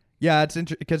yeah, it's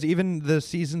interesting because even the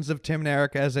seasons of Tim and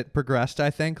Eric as it progressed, I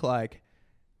think like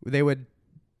they would,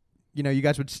 you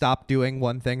guys would stop doing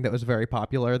one thing that was very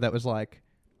popular that was like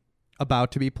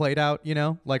about to be played out,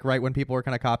 like right when people were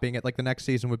kind of copying it, like the next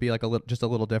season would be like just a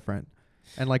little different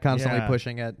and like constantly Yeah.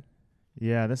 pushing it.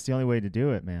 Yeah, that's the only way to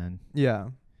do it, man. Yeah.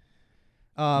 You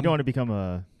don't want to become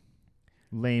a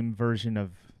lame version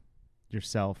of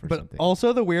yourself or But something.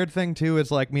 also the weird thing too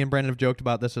is like me and Brandon have joked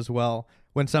about this as well.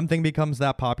 When something becomes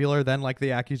that popular, then like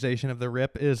the accusation of the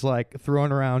rip is like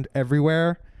thrown around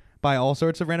everywhere by all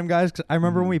sorts of random guys. 'Cause I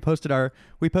remember when we posted our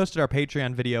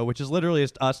Patreon video, which is literally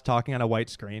just us talking on a white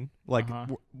screen. Like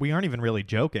we aren't even really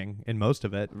joking in most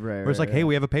of it. Right, Where it's like, hey,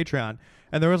 we have a Patreon,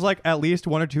 and there was like at least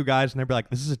one or two guys, and they'd be like,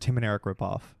 this is a Tim and Eric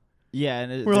ripoff. Yeah,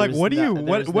 and We're like, there's what do you- no-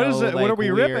 what- there's what is no, it- what like, are we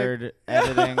ripping? weird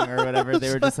editing or whatever.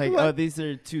 They were just like, like- oh, these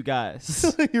are two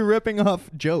guys. You're ripping off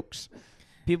jokes.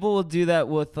 People will do that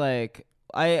with like,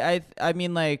 I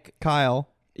mean like, Kyle.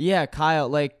 yeah, Kyle,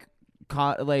 like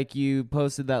you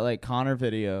posted that like Connor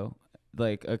video,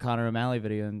 like a Connor O'Malley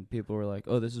video, and people were like,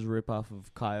 oh, this is a ripoff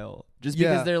of Kyle, just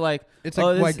Yeah. because they're like, It's oh,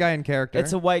 a this- white guy in character.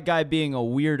 It's a white guy being a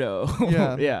weirdo.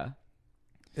 Yeah. yeah.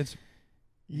 It's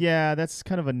yeah, that's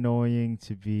kind of annoying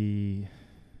to be.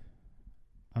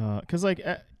 Because like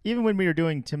even when we were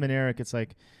doing Tim and Eric, it's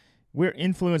like we're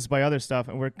influenced by other stuff,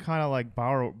 and we're kind of like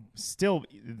still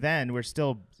we're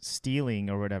still stealing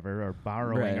or whatever, or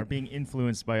borrowing, Right. or being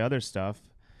influenced by other stuff.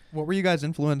 what were you guys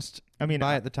influenced I mean,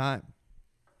 by at the time?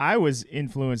 I was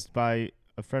influenced by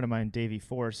a friend of mine, Davey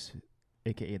Force,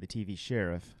 aka the TV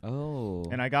Sheriff, Oh.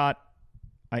 and I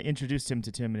introduced him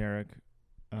to Tim and Eric,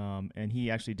 and he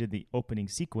actually did the opening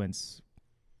sequence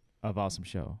of Awesome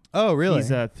Show. Oh, really?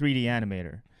 He's a 3D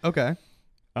animator. Okay.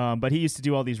 But he used to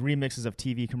do all these remixes of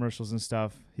TV commercials and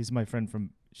stuff. He's my friend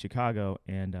from Chicago,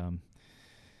 and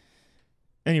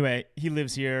anyway, he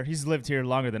lives here. He's lived here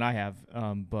longer than I have.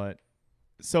 But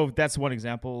so that's one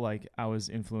example. Like I was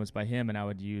influenced by him, and I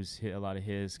would use a lot of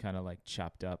his kind of like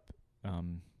chopped up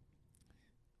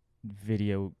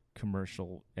video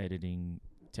commercial editing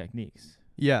techniques.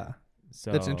 Yeah.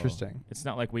 So That's interesting. It's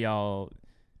not like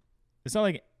it's not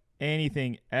like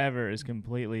anything ever is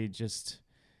completely just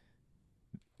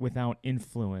without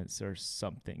influence or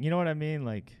something. You know what I mean?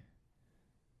 Like,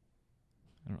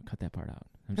 I don't know, cut that part out.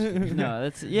 I'm just kidding. No,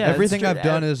 that's yeah. that's Everything true. I've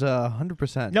done is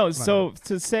 100%. No, so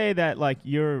to say that like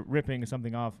you're ripping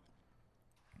something off,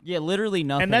 Yeah, literally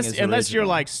nothing. unless is you're original.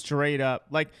 like straight up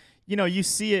like, you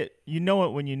see it, you know it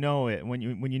when you know it, when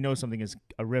you know something is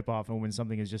a ripoff, and when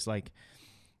something is just like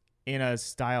in a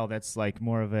style that's like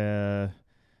more of a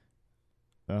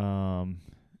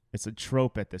it's a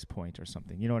trope at this point or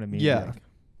something. You know what I mean? Yeah. Like,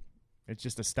 it's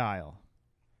just a style.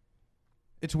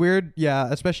 It's weird. Yeah.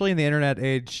 Especially in the internet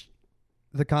age,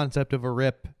 the concept of a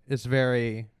rip is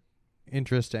very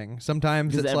interesting.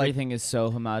 Sometimes because it's like, everything is so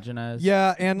homogenized.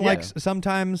 yeah. And like Yeah.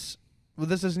 sometimes, well,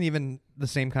 this isn't even the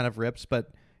same kind of rips,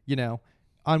 but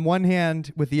on one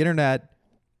hand with the internet,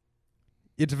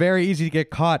 it's very easy to get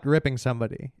caught ripping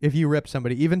somebody if you rip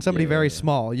somebody, even somebody Yeah, very yeah.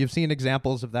 small. You've seen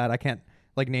examples of that. I can't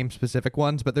like name specific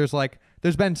ones, but there's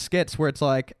been skits where it's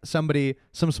like some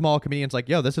small comedian's like,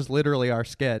 yo, this is literally our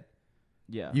skit.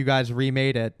 Yeah. You guys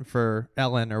remade it for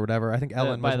Ellen or whatever. I think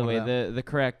Ellen was by the one way, of them. the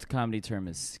correct comedy term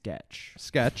is sketch.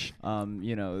 Sketch.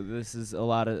 This is a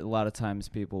lot of times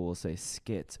people will say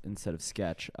skit instead of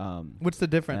sketch. What's the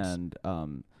difference? And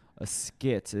a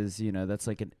skit is that's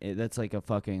like a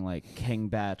fucking like King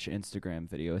Batch Instagram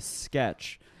video. A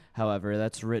sketch, however,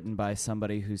 that's written by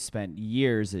somebody who spent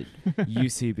years at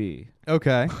UCB.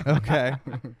 Okay.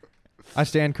 I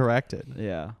stand corrected.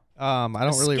 Yeah. I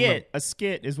don't really remember. A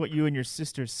skit is what you and your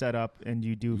sister set up and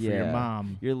you do for your Yeah.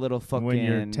 mom. Your little When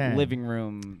you're fucking 10. living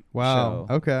room Wow.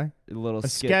 show. Okay. A little A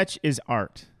skit. sketch is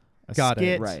art. A Got it.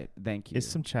 skit Right. Thank you. is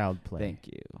some child play. Thank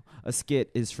you. A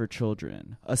skit is for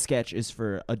children. A sketch is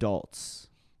for adults.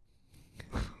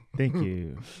 Thank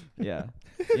you. Yeah.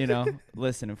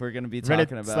 Listen, if we're going to be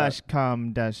talking about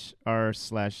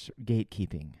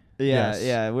Reddit.com/r/gatekeeping. Yeah, Yes.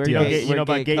 yeah. We're Do you know, gate- you we're know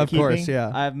about gate- Of course, gatekeeping?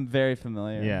 yeah. I'm very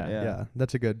familiar. Yeah. Yeah,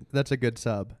 that's a good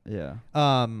sub. Yeah.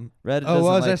 Um, Reddit oh, doesn't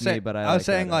what was like I saying? me, but I was like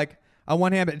saying Reddit. like on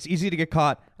one hand, it's easy to get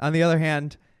caught. On the other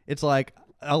hand, it's like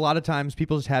a lot of times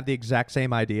people just have the exact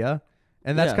same idea,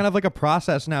 and that's Yeah. kind of like a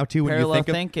process now too. When Parallel you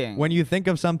think thinking. when you think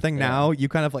of something Yeah. now, you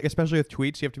kind of like, especially with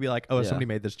tweets, you have to be like, oh, Yeah. somebody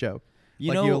made this joke. You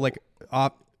like know, you like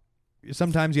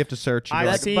sometimes you have to search. and be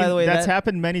I've like, seen by the way, that's that-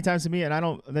 happened many times to me,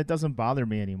 and that doesn't bother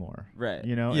me anymore. Right.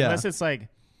 You know, Yeah. unless it's like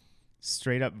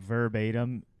straight up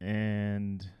verbatim,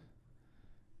 and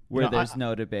where know, there's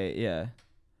no debate. Yeah.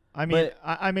 I mean, But-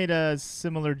 I made a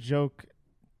similar joke.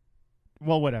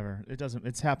 Well, whatever. It doesn't.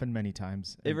 It's happened many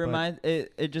times.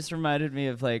 It just reminded me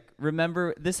of like,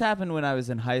 remember this happened when I was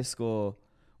in high school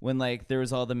when like there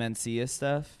was all the Mencia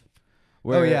stuff.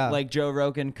 Where yeah. like Joe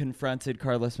Rogan confronted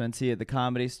Carlos Mencia at the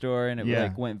Comedy Store and it Yeah.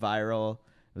 like went viral.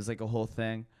 It was like a whole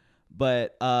thing.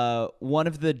 But one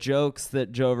of the jokes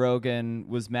that Joe Rogan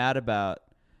was mad about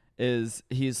is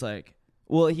he's like,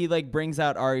 well, he like brings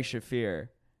out Ari Shaffir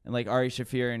and like Ari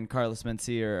Shaffir and Carlos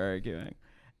Mencia are arguing.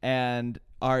 And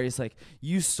Ari's like,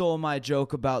 you stole my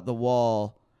joke about the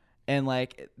wall. And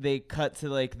like they cut to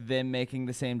like them making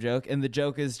the same joke. And the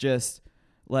joke is just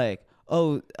like,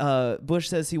 oh, Bush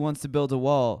says he wants to build a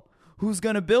wall. Who's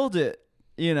going to build it?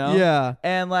 You know? Yeah.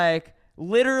 And like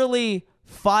literally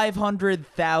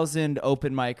 500,000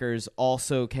 open micers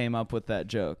also came up with that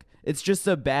joke. It's just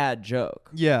a bad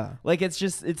joke. Yeah. Like it's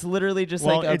literally just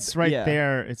well, like a, it's right yeah.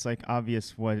 there. It's like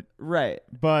obvious what. Right.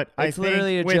 But It's I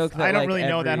literally think a joke that, I don't like, really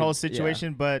know that every- whole yeah.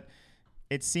 situation, but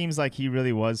it seems like he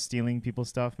really was stealing people's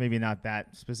stuff. Maybe not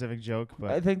that specific joke,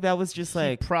 but I think that was just he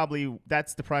like probably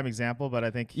that's the prime example. But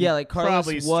I think he yeah, like Carlos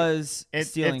probably was if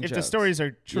stealing if the jokes. stories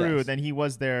are true, Yes. then he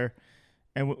was there,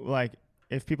 and like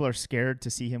if people are scared to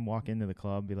see him walk into the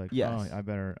club, be like, Yes. oh, I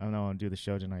don't want to do the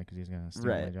show tonight because he's gonna steal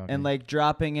my right, joke. and like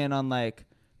dropping in on like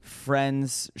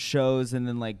friends shows and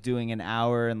then like doing an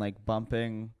hour and like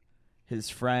bumping his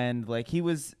friend. Like he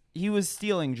was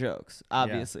stealing jokes.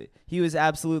 Obviously, he was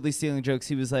absolutely stealing jokes.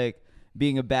 He was like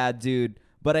being a bad dude.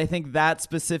 But I think that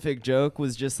specific joke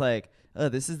was just like, oh,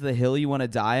 this is the hill you want to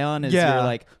die on. Is Yeah. your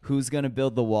like who's gonna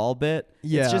build the wall bit?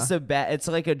 Yeah. It's just a bad. It's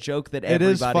like a joke that It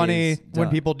is everybody funny has when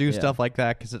done. people do Yeah. stuff like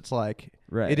that because it's like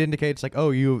Right. it indicates like,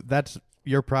 oh, that's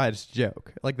your prized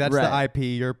joke. Like that's Right. the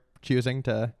IP you're choosing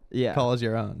to Yeah. call as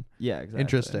your own. Yeah, exactly.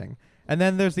 Interesting. And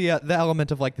then there's the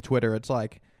element of like the Twitter. It's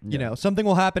like, you Yeah. know, something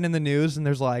will happen in the news and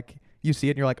there's like, you see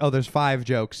it and you're like, oh, there's 5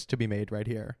 jokes to be made right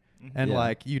here. And Yeah.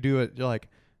 like you do it, you're like,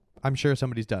 I'm sure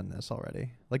somebody's done this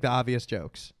already. Like the obvious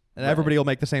jokes. And Right. everybody will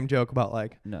make the same joke about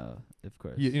like, No, of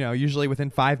course. you know, usually within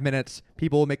 5 minutes,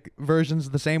 people will make versions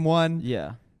of the same one.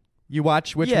 Yeah. You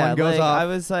watch which yeah, one goes like, off. I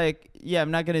was like, yeah,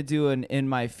 I'm not gonna do an in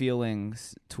my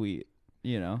feelings tweet.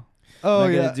 You know. oh,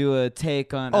 I'm not yeah. gonna do a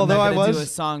take on. Although I'm I not gonna do was-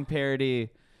 a song parody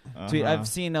tweet. Uh-huh. I've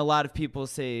seen a lot of people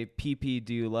say "PP,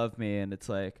 do you love me?" and it's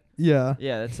like, Yeah.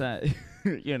 yeah, that's not.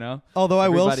 You know. Although I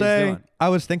will Everybody's say, doing. I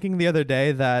was thinking the other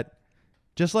day that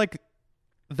just like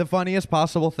the funniest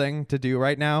possible thing to do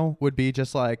right now would be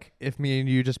just like if me and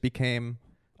you just became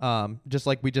just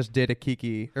like we just did a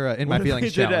Kiki or a In My What if Feelings we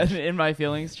did challenge. an in my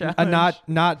feelings challenge.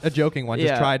 Not a joking one,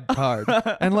 just Yeah. tried hard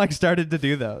and like started to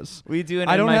do those. We do an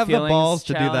I in don't my have the feelings balls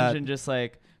to do challenge that. and just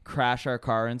like crash our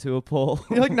car into a pole.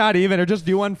 Like not even, or just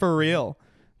do one for real.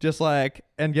 Just like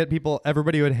and get people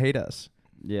everybody would hate us.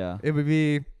 Yeah. It would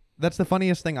be that's the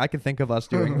funniest thing I could think of us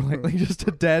doing. like just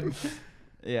a dead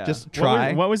Yeah. just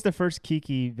try. What was the first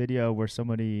Kiki video where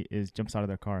somebody jumps out of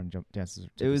their car and dances?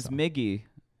 to It the was song? Miggy.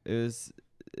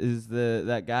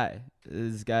 That guy.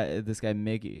 This guy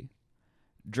Miggy.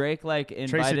 Drake like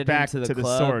Trace invited it back him to the the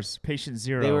club. source. Patient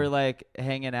Zero. They were like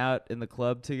hanging out in the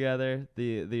club together.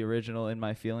 The original In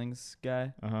My Feelings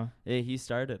guy. Uh-huh. Yeah, he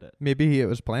started it. Maybe it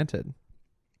was planted.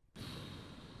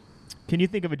 Can you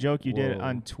think of a joke you did Whoa.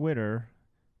 on Twitter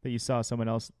that you saw someone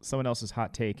else's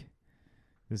hot take?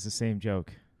 It's the same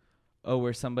joke. Oh,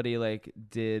 where somebody like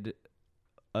did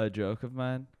a joke of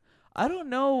mine. I don't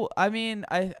know. I mean,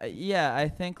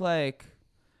 I think like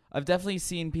I've definitely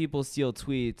seen people steal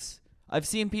tweets. I've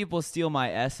seen people steal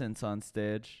my essence on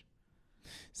stage.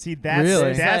 See, that's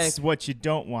Really? that's Like- what you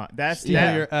don't want. That's Yeah,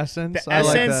 that- your essence. the I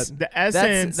like essence. that. The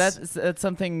essence. That's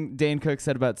something Dane Cook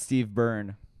said about Steve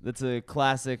Byrne. That's a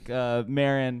classic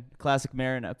Marin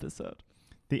episode.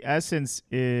 the essence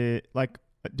is like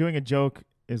doing a joke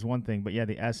is one thing, but yeah,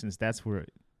 the essence. That's where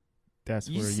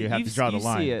you have to draw the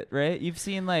line. You see it, right? You've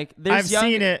seen like I've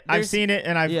seen it,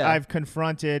 and yeah. I've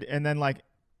confronted, and then like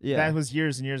Yeah. that was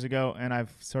years and years ago, and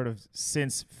I've sort of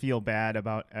since feel bad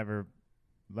about ever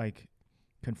like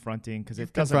confronting because it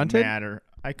You've doesn't confronted? matter.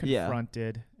 I Yeah.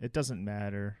 confronted. It doesn't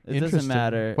matter. It doesn't Interesting.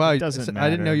 matter. Wow, It doesn't I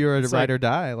didn't know matter. you were a It's ride like- or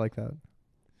die like that.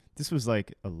 This was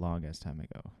like a long ass time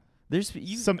ago. There's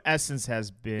you. Some essence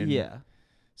has been. Yeah.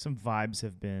 Some vibes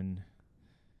have been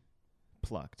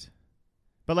plucked.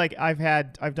 But like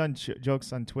I've done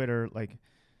jokes on Twitter like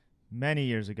many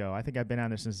years ago. I think I've been on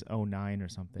there since 2009 or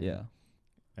something. Yeah.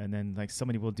 And then like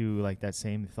somebody will do like that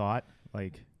same thought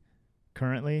like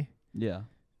currently, Yeah.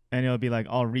 and it'll be like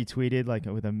all retweeted like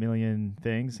with a million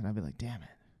things, and I'll be like, damn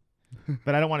it.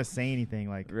 But I don't want to say anything.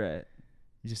 Like Right. it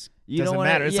just You doesn't don't wanna-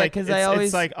 matter. It's yeah, like 'cause it's, I always-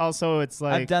 it's like also it's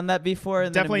like I've done that before.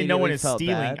 And definitely then no one immediately is felt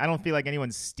stealing. bad. I don't feel like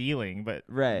anyone's stealing, but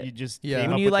Right. you just Yeah. came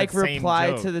When up you with like that same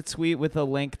reply joke. to the tweet with a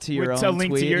link to your With own a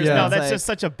link tweet. to yours. Yeah. No, it's that's like, just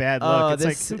such a bad oh, look. It's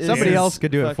like this who is Somebody cares? else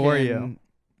could do it for you. fucking-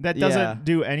 That Yeah. doesn't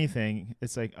do anything.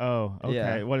 It's like, oh, okay.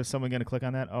 Yeah. What is someone going to click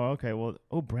on that? Oh, okay. Well,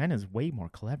 Brandon's way more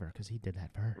clever because he did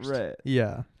that first. Right.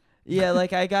 Yeah. Yeah,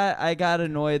 like I got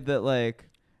annoyed that like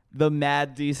the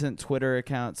Mad Decent Twitter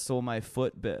account stole my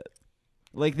foot bit.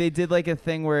 Like they did like a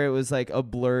thing where it was like a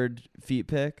blurred feet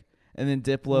pic, and then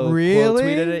Diplo quote Really?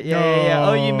 tweeted it. Yeah.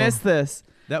 Oh, you No. missed this.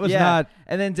 That was Yeah. not.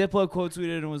 And then Diplo quote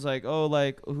tweeted and was like, "Oh,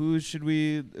 like whose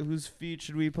feet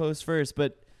should we post first?"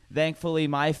 But thankfully,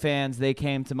 my fans, they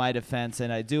came to my defense,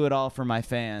 and I do it all for my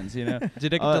fans. You know?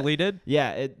 Did it get Uh, deleted?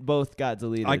 Yeah, it both got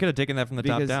deleted. I could have taken that from the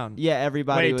top because, down. Yeah,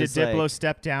 everybody Wait, did was Diplo like,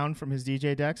 step down from his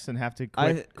DJ decks and have to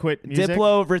I- quit music?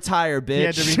 Diplo retire, He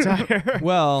had bitch. to retire.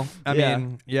 Well, I Yeah.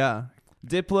 mean, yeah.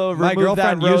 Diplo, My remove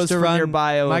that girlfriend used rose to from your run-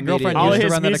 bio. my girlfriend immediately. All used to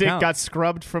his run that music account. got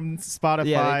scrubbed from Spotify.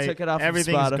 Yeah, they took it off of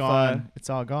Everything's Spotify. gone. It's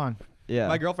all gone. Yeah.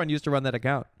 My girlfriend used to run that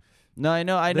account. No, I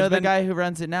know There's the been- guy who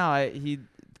runs it now. He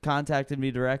contacted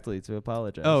me directly to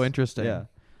apologize. Oh, interesting. Yeah.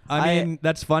 I mean,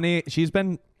 that's funny.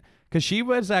 Because she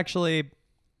was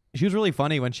really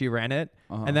funny when she ran it,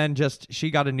 Uh-huh. and then she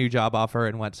got a new job offer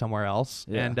and went somewhere else.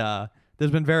 Yeah. And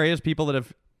there's been various people that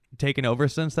have taken over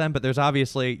since then, but there's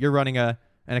obviously you're running an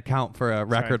account for a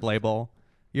record label.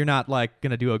 You're not like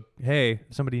gonna do hey,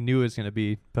 somebody new is gonna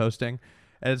be posting.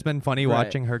 And it's been funny Right.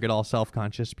 watching her get all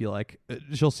self-conscious, be like,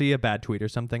 she'll see a bad tweet or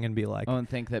something and be like, Oh, and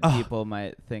think that "Ugh, people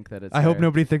might think that it's. I hope her.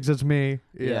 nobody thinks it's me.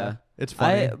 Yeah. It's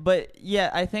funny. But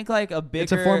yeah, I think like a bigger.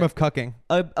 It's a form of cucking.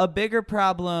 a bigger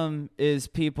problem is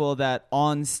people that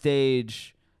on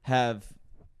stage have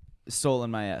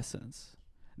stolen my essence.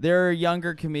 There are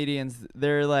younger comedians.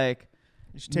 They're like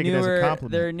You should take it as a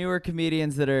compliment. There are newer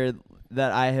comedians that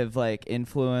I have like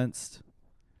influenced.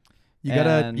 You gotta,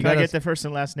 And- you Can I gotta. get the first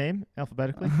and last name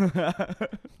alphabetically?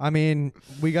 I mean,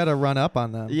 we gotta run up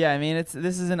on them. Yeah, I mean this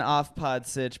is an off pod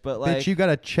sitch, but like Bitch, you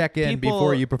gotta check in people-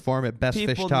 before you perform at Best Fish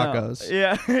people know. Tacos.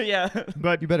 Yeah, yeah.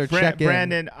 But You better check in.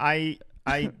 Brandon, I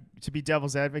to be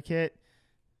devil's advocate,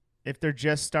 if they're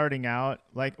just starting out,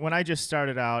 like when I just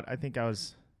started out, I think I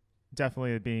was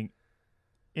definitely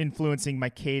influencing my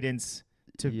cadence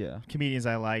to Yeah. comedians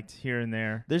I liked here and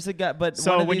there. There's a guy, but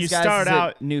So one of when these you guys start is at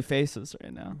out- new faces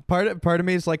right now. Part of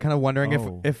me is like kind of wondering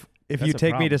Oh, if that's you a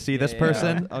take me to problem. see this Yeah,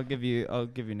 person. I'll give you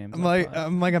names. I'm off like pod.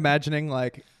 I'm like imagining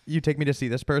like you take me to see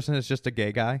this person is just a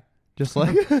gay guy. Just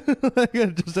like,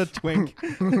 just a twink.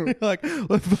 Like,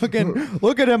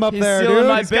 look at him up He's there, stealing dude.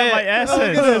 my He's got my bit.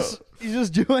 essence. Look at this. He's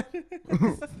just doing.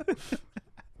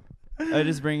 I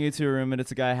just bring you to a room and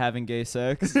it's a guy having gay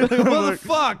sex. What the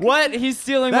fuck? What? He's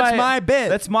stealing That's my bit.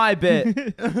 That's my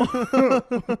bit.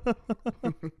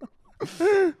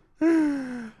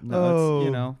 No, Oh. it's,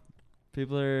 you know,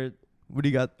 people are. What do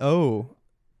you got? Oh,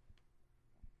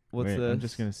 What's Wait, this? I'm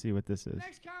just gonna see what this is.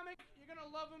 Next comic, you're gonna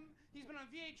love him. He's been on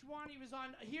VH1. He was on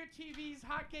Here TV's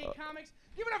Hot Gay Comics.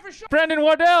 Give it up for Sean. Brandon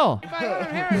Wardell. By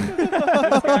Adam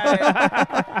Harris.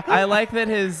 I like that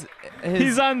his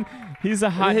He's a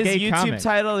hot his gay YouTube comic.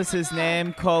 title is his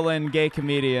name : gay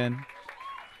comedian.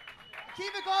 Keep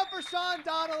it going for Sean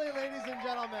Donnelly, ladies and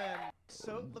gentlemen.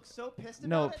 Looks so pissed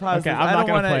No, about it. pause. Okay, this. I'm I not don't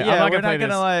gonna want play- to. I'm Yeah, not we're gonna not play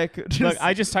gonna like. Look, just-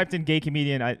 I just typed in gay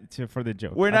comedian for the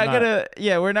joke. We're I'm not gonna.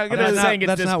 Yeah, we're not I'm gonna. not that's saying it's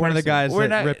not, that's this not one of the person. guys We're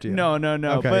that not. ripped you. No.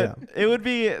 Okay, but it would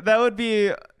be. That would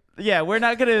be. Yeah, we're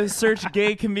not gonna search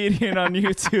gay comedian on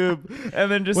YouTube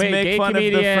and then just Wait, make gay fun of the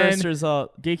comedian- first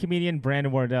result. Gay comedian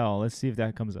Brandon Wardell. Let's see if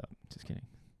that comes up. Just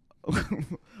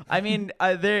kidding. I mean,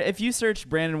 if you search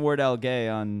Brandon Wardell gay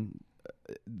on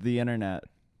the internet,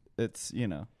 it's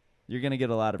you're gonna get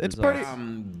a lot of It's results.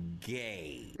 I'm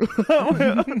gay.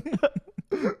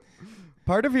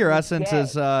 Part of your essence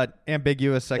is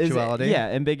ambiguous Is it- sexuality. yeah,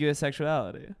 ambiguous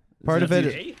sexuality. Part of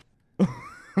it. Gay?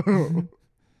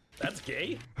 That's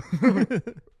gay?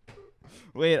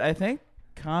 Wait, I think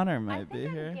Connor might be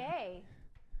here. Gay.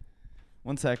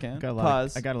 1 second. I got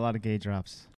Pause. a lot of gay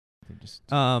drops. They just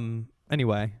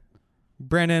Anyway,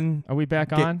 Brennan. Are we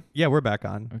back on? Yeah, we're back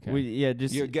on. Okay.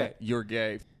 Just You're gay. You're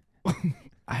gay.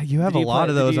 You have a lot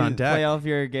of those on deck. Play all of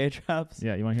your gay drops.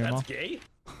 Yeah, you want to hear them all? Gay?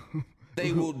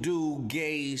 They will do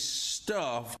gay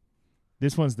stuff.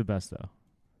 This one's the best though.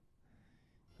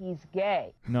 He's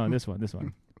gay. No, this one.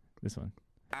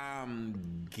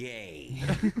 I'm gay.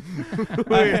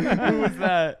 Wait, who was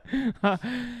that?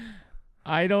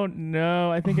 I don't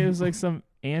know. I think it was like some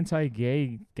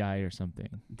anti-gay guy or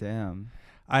something. Damn.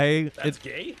 That's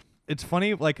gay? It's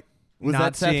funny, like, Was not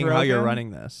that Seth seeing how you're Rogen?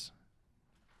 running this.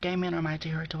 Gay men are my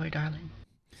territory, darling.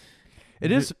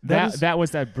 It is That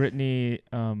was that Britney,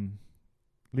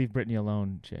 leave Britney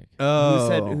alone chick.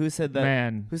 Oh. Who said that?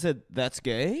 Man. Who said that's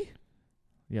gay?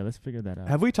 Yeah, let's figure that out.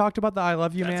 Have we talked about the I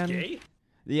Love You That's Man? gay?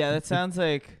 Yeah, that sounds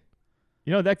like.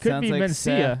 You know, that could Sounds be like Mencia.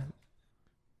 Seth.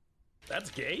 That's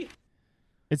gay?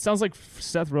 It sounds like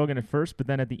Seth Rogen at first, but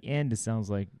then at the end it sounds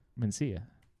like Mencia.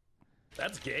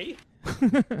 That's gay?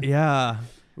 Yeah.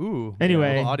 Ooh.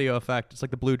 Anyway. A little audio effect. It's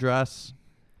like the blue dress.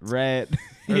 Right.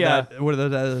 Or Yeah. What are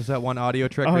those? Is that one audio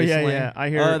trick Oh yeah, recently? yeah. I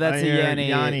hear. Oh, that's I a hear Yanni.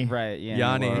 Yanni. Right. Yanni.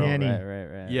 Yanni. Whoa, Yanni.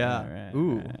 Right. Yeah. Right,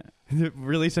 Ooh. right.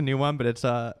 Release a new one, but it's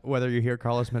whether you hear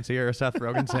Carlos Mencia or Seth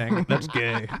Rogen saying that's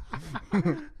gay.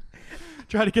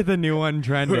 Try to get the new one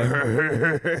trending.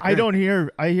 I don't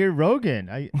hear. I hear Rogan.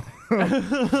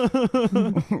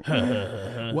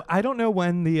 Well, I don't know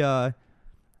when the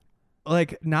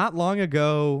like not long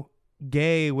ago,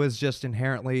 gay was just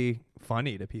inherently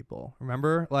funny to people.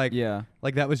 Remember, like Yeah.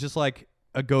 like that was just like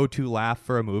a go-to laugh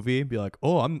for a movie. Be like,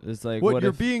 oh, I'm It's like what, what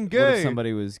you're if, being What gay. if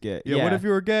somebody was gay? yeah, what if you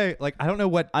were gay? Like I don't know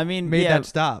what I mean, made yeah, that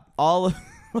stop. all of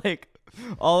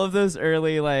all of those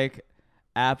early like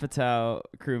Apatow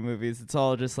crew movies, it's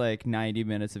all just like 90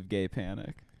 minutes of gay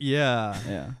panic. Yeah.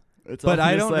 Yeah. It's But all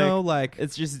I just, don't know, like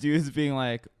It's just dudes being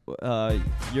like,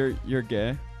 you're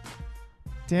gay.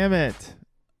 Damn it!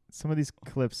 Some of these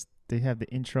clips they have the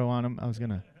intro on them. I was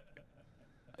gonna.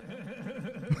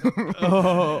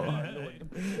 oh.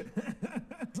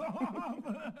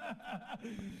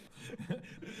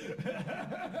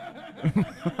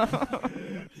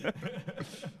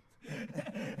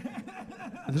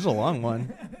 This is a long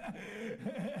one.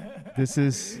 This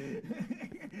is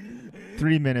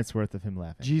 3 minutes worth of him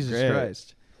laughing. Jesus Great.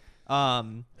 Christ.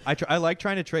 I like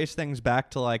trying to trace things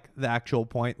back to like the actual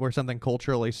point where something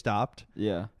culturally stopped,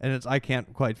 Yeah. and I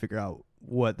can't quite figure out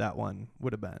what that one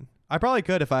would have been. I probably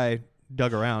could if I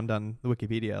dug around on the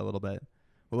Wikipedia a little bit.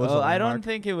 What was the I don't landmark?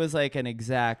 think it was like an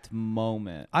exact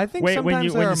moment. I think Wait,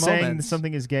 sometimes when there you're are saying moments,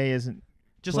 something is gay isn't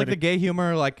just like the gay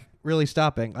humor, like really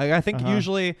stopping. Like I think Uh-huh.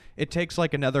 usually it takes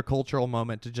like another cultural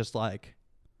moment to just like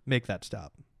make that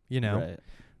stop. You know, Right.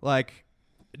 like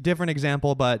different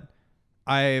example, but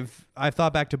I've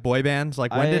thought back to boy bands.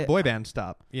 Like when did boy bands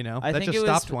stop? You know, I that think just it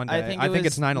was, stopped one day. I think,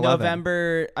 it's 9/11.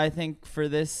 November. I think for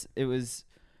this, it was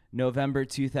November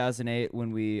 2008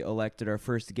 when we elected our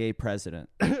first gay president.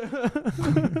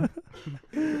 I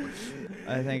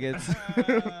think it's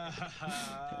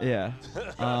yeah.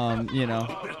 You know,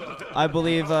 I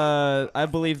believe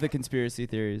the conspiracy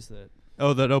theories that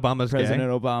that Obama's President gay.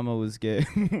 Obama was gay.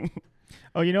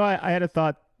 Oh, you know, I had a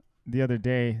thought the other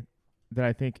day that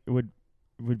I think would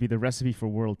be the recipe for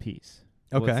world peace.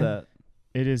 Okay. What's that?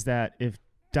 It is that if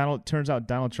turns out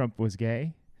Donald Trump was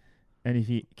gay, and if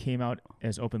he came out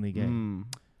as openly gay,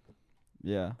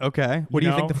 Yeah. Okay. What do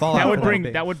you think know, the fallout that would for bring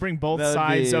be? that would bring both That would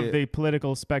sides be of the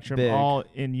political spectrum big. all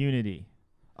in unity.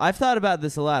 I've thought about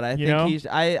this a lot. I You think know? he.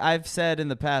 I've said in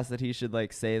the past that he should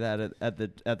like say that at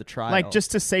the trial. Like just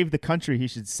to save the country, he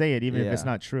should say it, even if it's Yeah.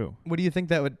 not true. What do you think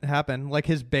that would happen? Like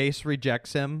his base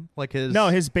rejects him? Like his No,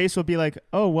 his base will be like,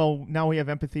 oh well, now we have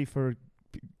empathy for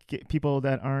people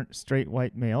that aren't straight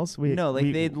white males.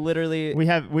 they'd literally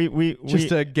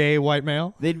just a gay white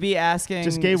male? They'd be asking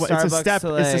just gay. It's a Starbucks step. to,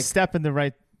 like, It's a step in the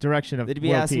right direction of They'd be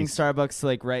world asking peace. Starbucks to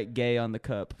like write gay on the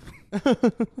cup.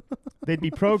 They'd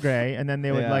be pro-gay, and then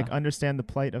they would Yeah. like understand the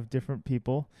plight of different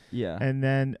people. Yeah. And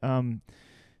then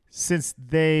since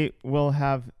they will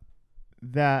have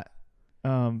that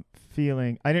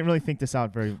feeling, I didn't really think this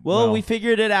out very well. Well, we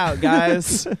figured it out,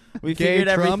 guys. We Gay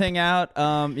figured Trump? everything out.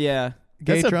 Yeah.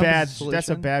 Gay That's a Trump is bad. the That's a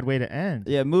solution? bad way to end.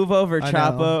 Yeah. Move over, I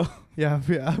Chapo. Yeah,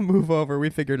 move over. We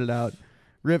figured it out.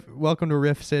 Welcome to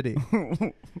Riff City.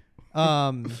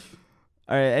 All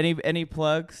right. Any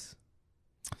plugs?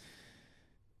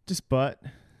 Just butt,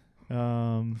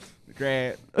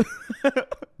 Great.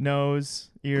 nose,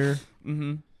 ear.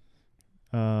 Mm-hmm.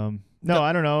 No,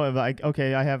 I don't know. Like,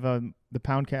 okay, I have the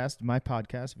Poundcast, my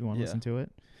podcast. If you want to Yeah. listen to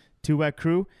it, Two Wet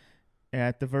Crew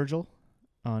at the Virgil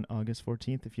on August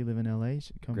 14th. If you live in LA, you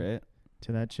should come Great.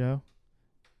 to that show.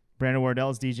 Brandon Wardell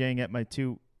is DJing at my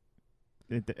 2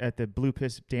 at the Blue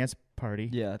Piss dance party.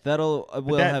 Yeah, that'll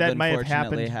will that have might have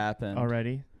unfortunately happened happened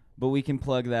already. But we can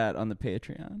plug that on the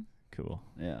Patreon. Cool.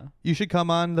 Yeah. You should come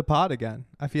on the pod again.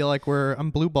 I feel like I'm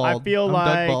blue balled. I feel I'm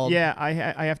like Doug-balled.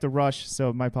 I have to rush,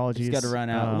 so my apologies. Just got to run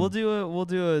out. We'll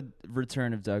do a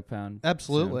return of Doug Pound.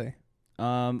 Absolutely.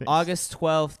 August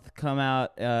 12th, come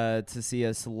out to see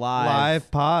us live.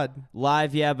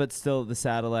 Live, yeah, but still the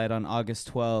satellite on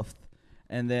August 12th.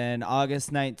 And then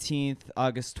August 19th,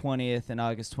 August 20th, and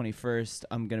August 21st,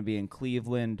 I'm going to be in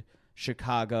Cleveland,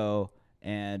 Chicago,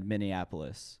 and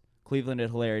Minneapolis. Cleveland at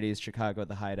Hilarities, Chicago at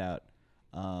the Hideout,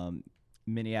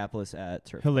 Minneapolis at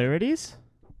Turf. Hilarities?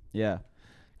 Yeah.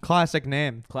 Classic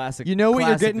name. Classic. You know what you're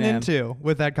classic getting name. into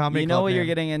with that comedy You club know what name. you're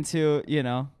getting into,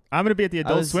 I'm gonna be at the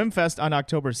Adult Swim Fest on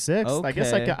October 6th. Okay.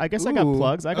 I guess I got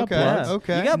plugs. I got plugs.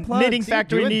 Okay. You got plugs. Knitting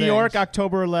Factory, New York,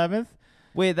 October 11th.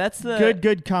 Wait, that's the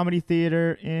Good Comedy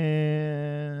Theater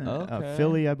in Okay.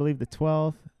 Philly, I believe, the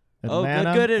 12th. Oh,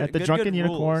 Atlanta good at the good Drunken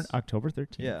Unicorn, rules. October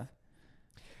 13th. Yeah.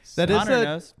 That is Connor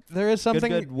knows. There is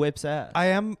something Good whips ass. I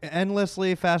am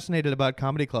endlessly fascinated about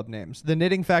comedy club names. The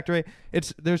Knitting Factory.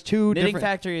 There's two Knitting different.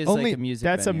 Factory is only, like a music.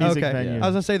 That's a venue. music okay. venue. I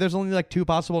was gonna say there's only like two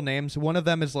possible names. One of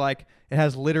them is like it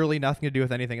has literally nothing to do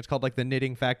with anything. It's called like the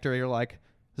Knitting Factory or like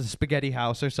the Spaghetti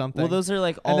House or something. Well, those are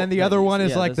like. and then the other one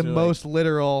is like the most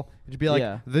literal. It'd be like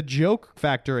Yeah. the Joke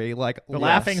Factory, like The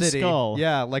Laugh Laughing City. Skull.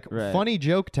 Yeah, like Right. Funny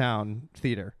Joke Town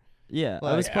Theater. Yeah,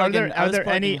 Like, I was Are plugging. there I was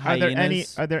any plugging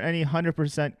Hyenas.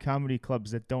 100% comedy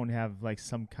clubs that don't have like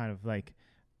some kind of like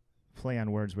play on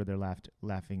words where they're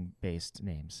laughing based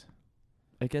names?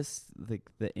 I guess the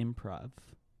Improv.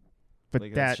 But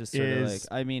Like, that that's just sort of is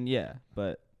like. I mean, yeah,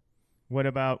 but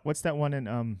what's that one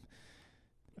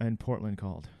in Portland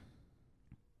called?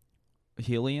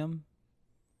 Helium.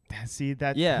 See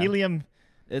that Yeah. Helium.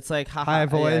 It's like High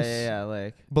voice. Yeah,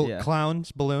 like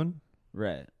Clowns, balloon.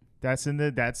 right. That's in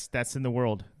the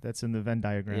world. That's in the Venn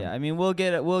diagram. Yeah, I mean we'll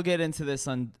get into this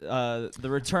on the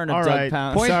return of All Doug right.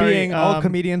 Pound. Point Sorry, being, all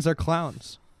comedians are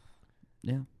clowns.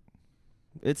 Yeah,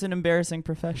 it's an embarrassing It's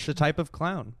profession. a type of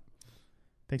clown.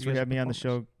 Thanks You for guys having me on the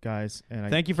performers. show, guys.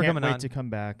 And Thank you for can't coming wait on. to come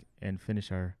back and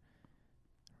finish our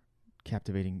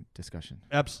captivating discussion.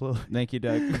 Absolutely. Thank you,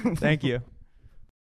 Doug. Thank you.